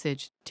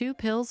dosage 2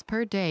 pills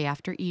per day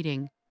after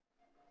eating.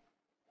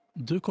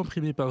 2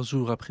 comprimés par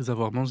jour après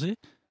avoir mangé.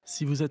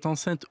 Si vous êtes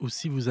enceinte ou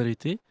si vous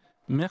allaitez,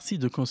 merci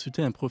de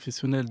consulter un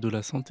professionnel de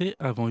la santé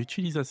avant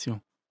utilisation.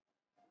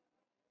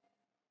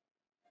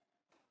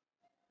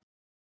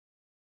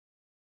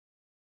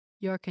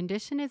 Your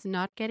condition is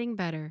not getting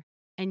better,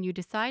 and you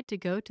decide to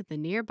go to the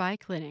nearby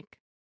clinic.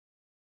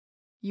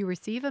 You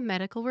receive a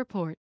medical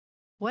report.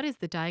 What is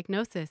the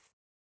diagnosis?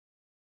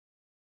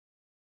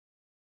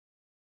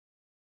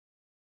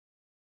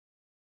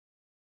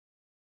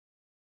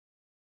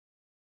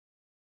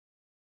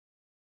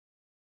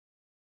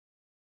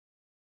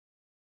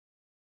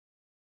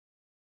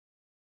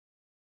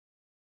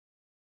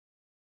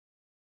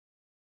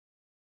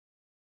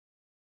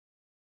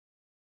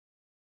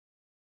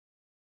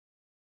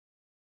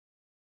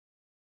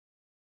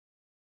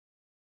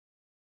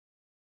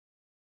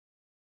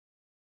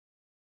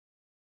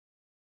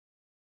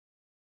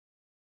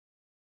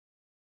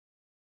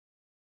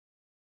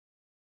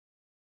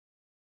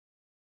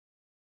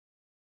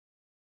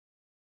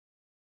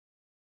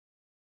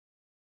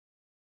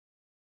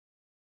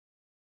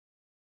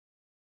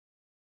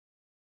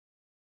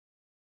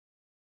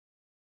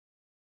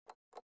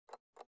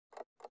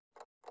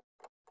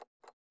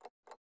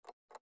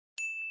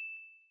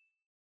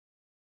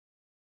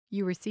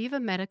 You receive a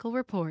medical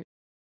report.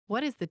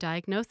 What is the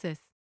diagnosis?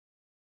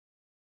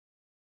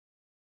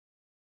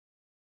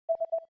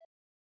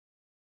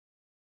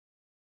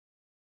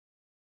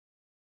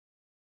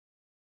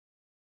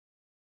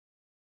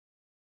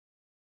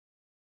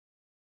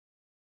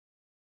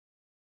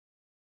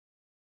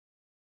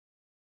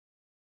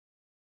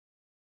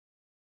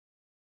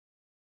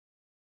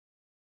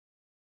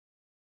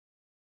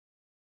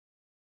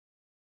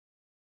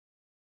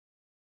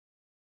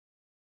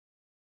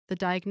 The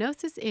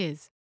diagnosis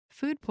is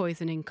food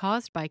poisoning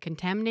caused by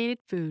contaminated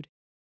food.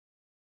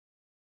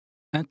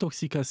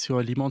 Intoxication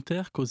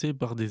alimentaire causée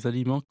par des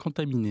aliments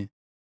contaminés.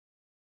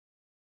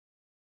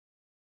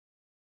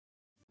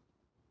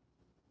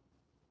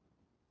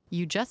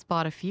 You just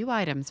bought a few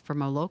items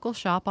from a local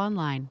shop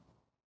online.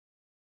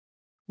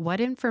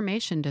 What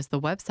information does the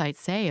website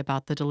say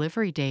about the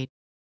delivery date?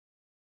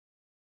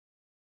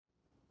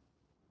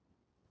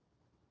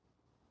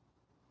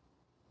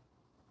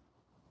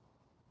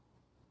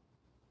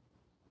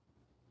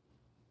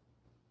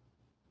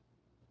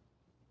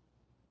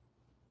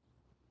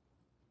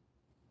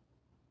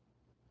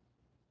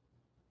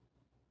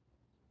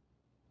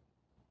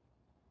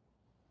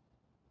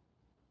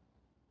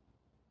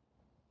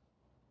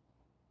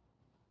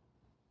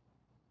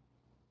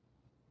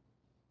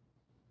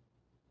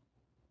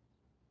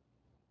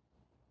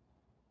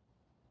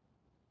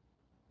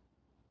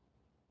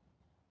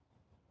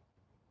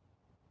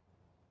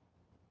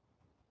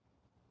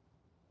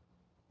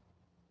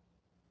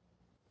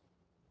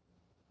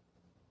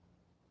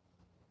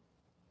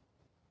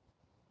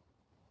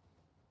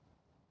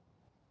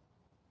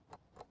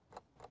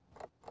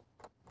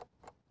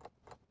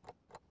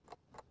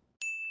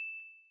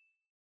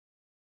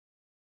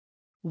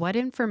 What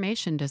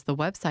information does the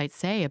website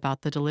say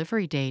about the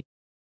delivery date?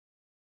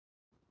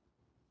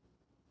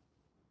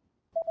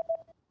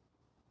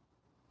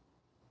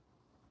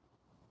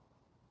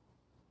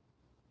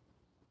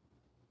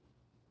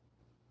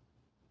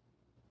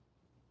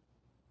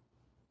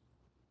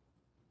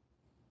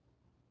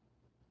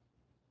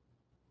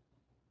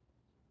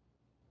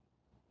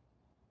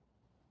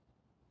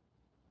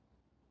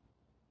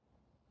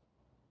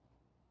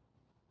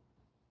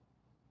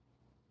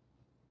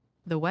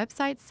 The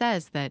website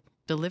says that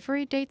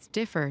delivery dates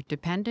differ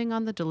depending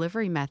on the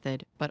delivery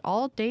method, but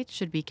all dates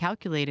should be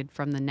calculated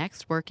from the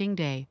next working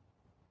day.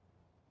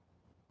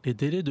 Les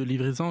délais de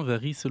livraison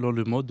varient selon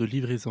le mode de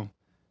livraison,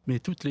 mais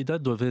toutes les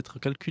dates doivent être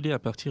calculées à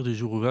partir du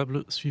jour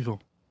ouvrable suivant.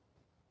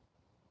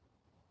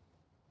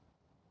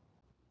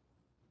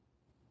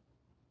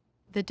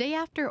 The day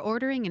after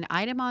ordering an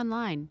item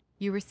online,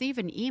 you receive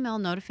an email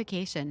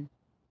notification.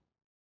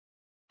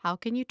 How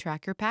can you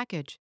track your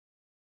package?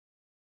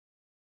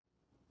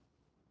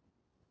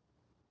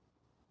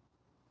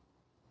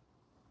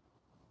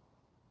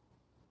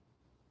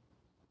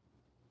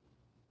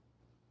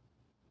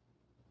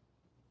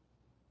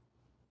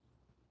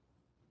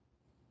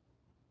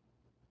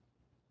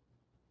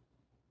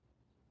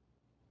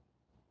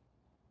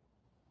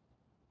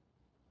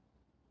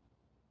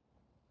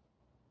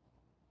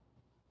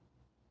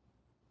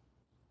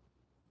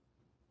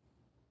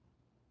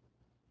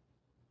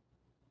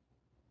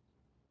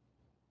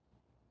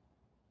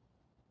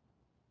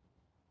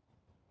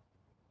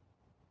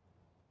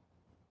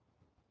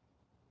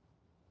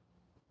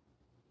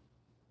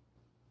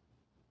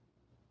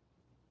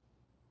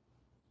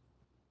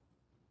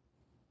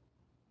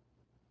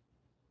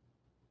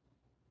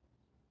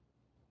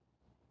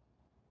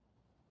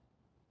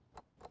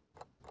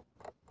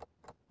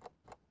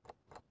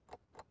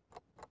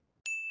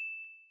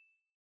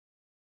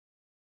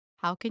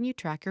 How can you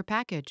track your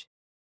package?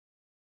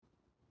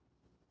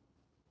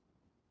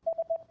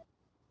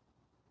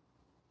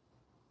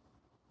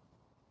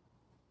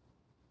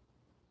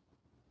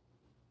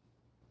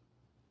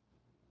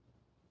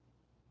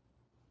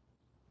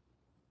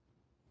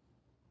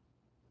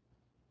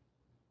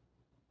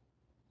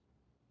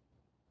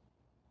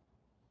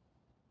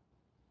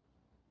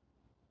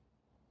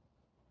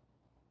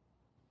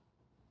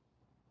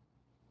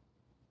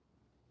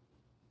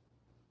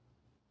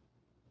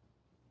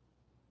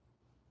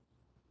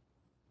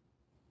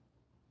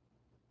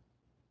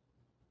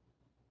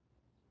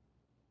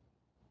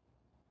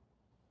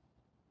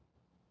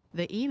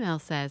 The email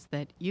says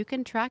that you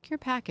can track your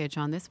package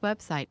on this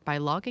website by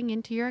logging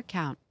into your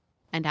account,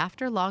 and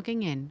after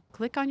logging in,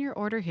 click on your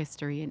order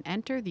history and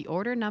enter the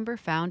order number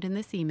found in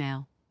this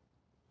email.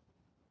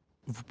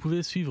 Vous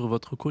pouvez suivre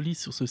votre colis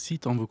sur ce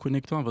site en vous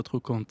connectant à votre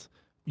compte.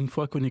 Une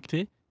fois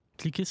connecté,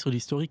 cliquez sur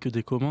l'historique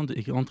des commandes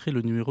et entrez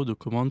le numéro de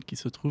commande qui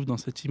se trouve dans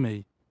cet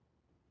email.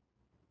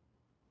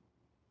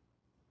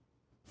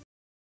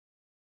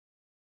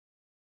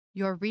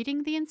 You're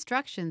reading the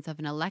instructions of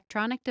an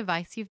electronic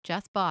device you've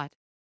just bought.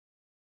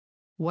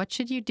 What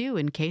should you do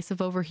in case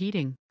of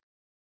overheating?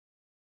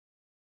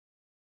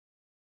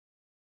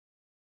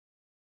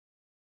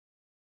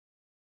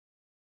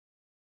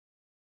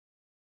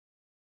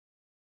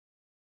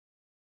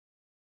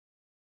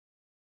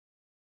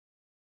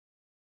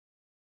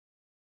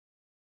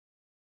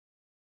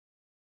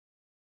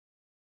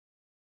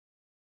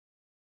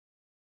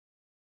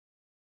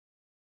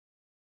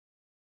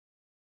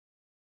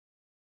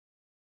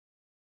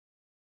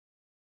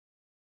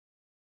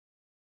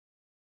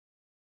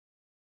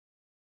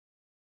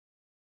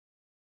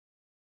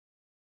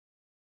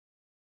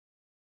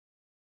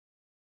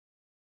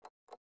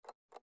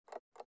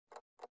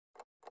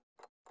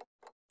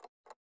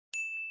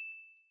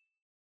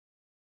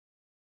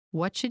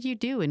 What should you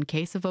do in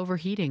case of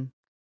overheating?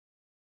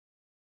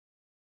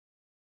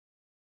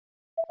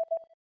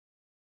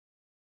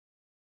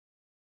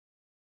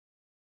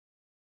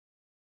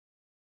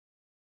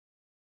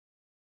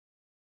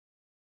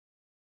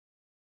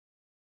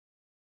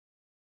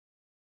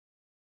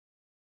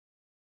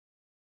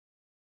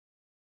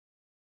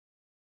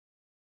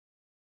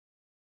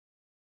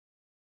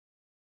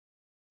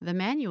 The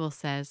manual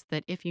says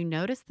that if you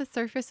notice the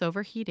surface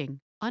overheating,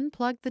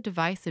 unplug the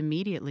device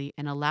immediately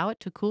and allow it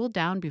to cool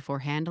down before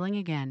handling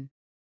again.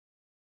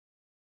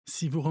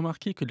 Si vous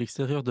remarquez que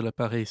l'extérieur de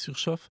l'appareil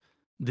surchauffe,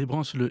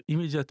 débranchez-le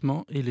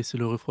immédiatement et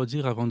laissez-le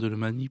refroidir avant de le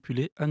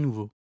manipuler à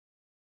nouveau.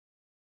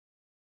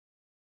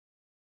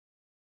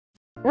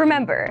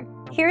 Remember,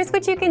 here's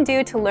what you can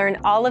do to learn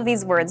all of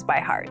these words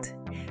by heart.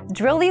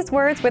 Drill these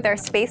words with our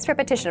spaced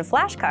repetition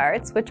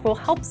flashcards, which will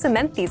help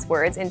cement these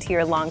words into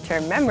your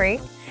long-term memory.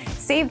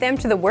 Save them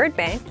to the word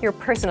bank, your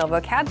personal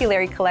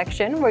vocabulary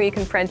collection, where you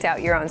can print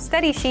out your own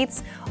study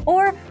sheets,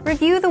 or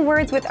review the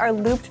words with our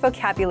looped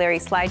vocabulary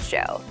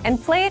slideshow,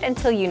 and play it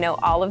until you know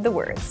all of the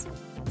words.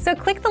 So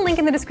click the link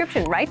in the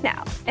description right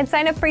now and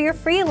sign up for your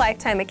free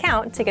lifetime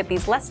account to get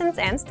these lessons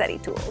and study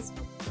tools.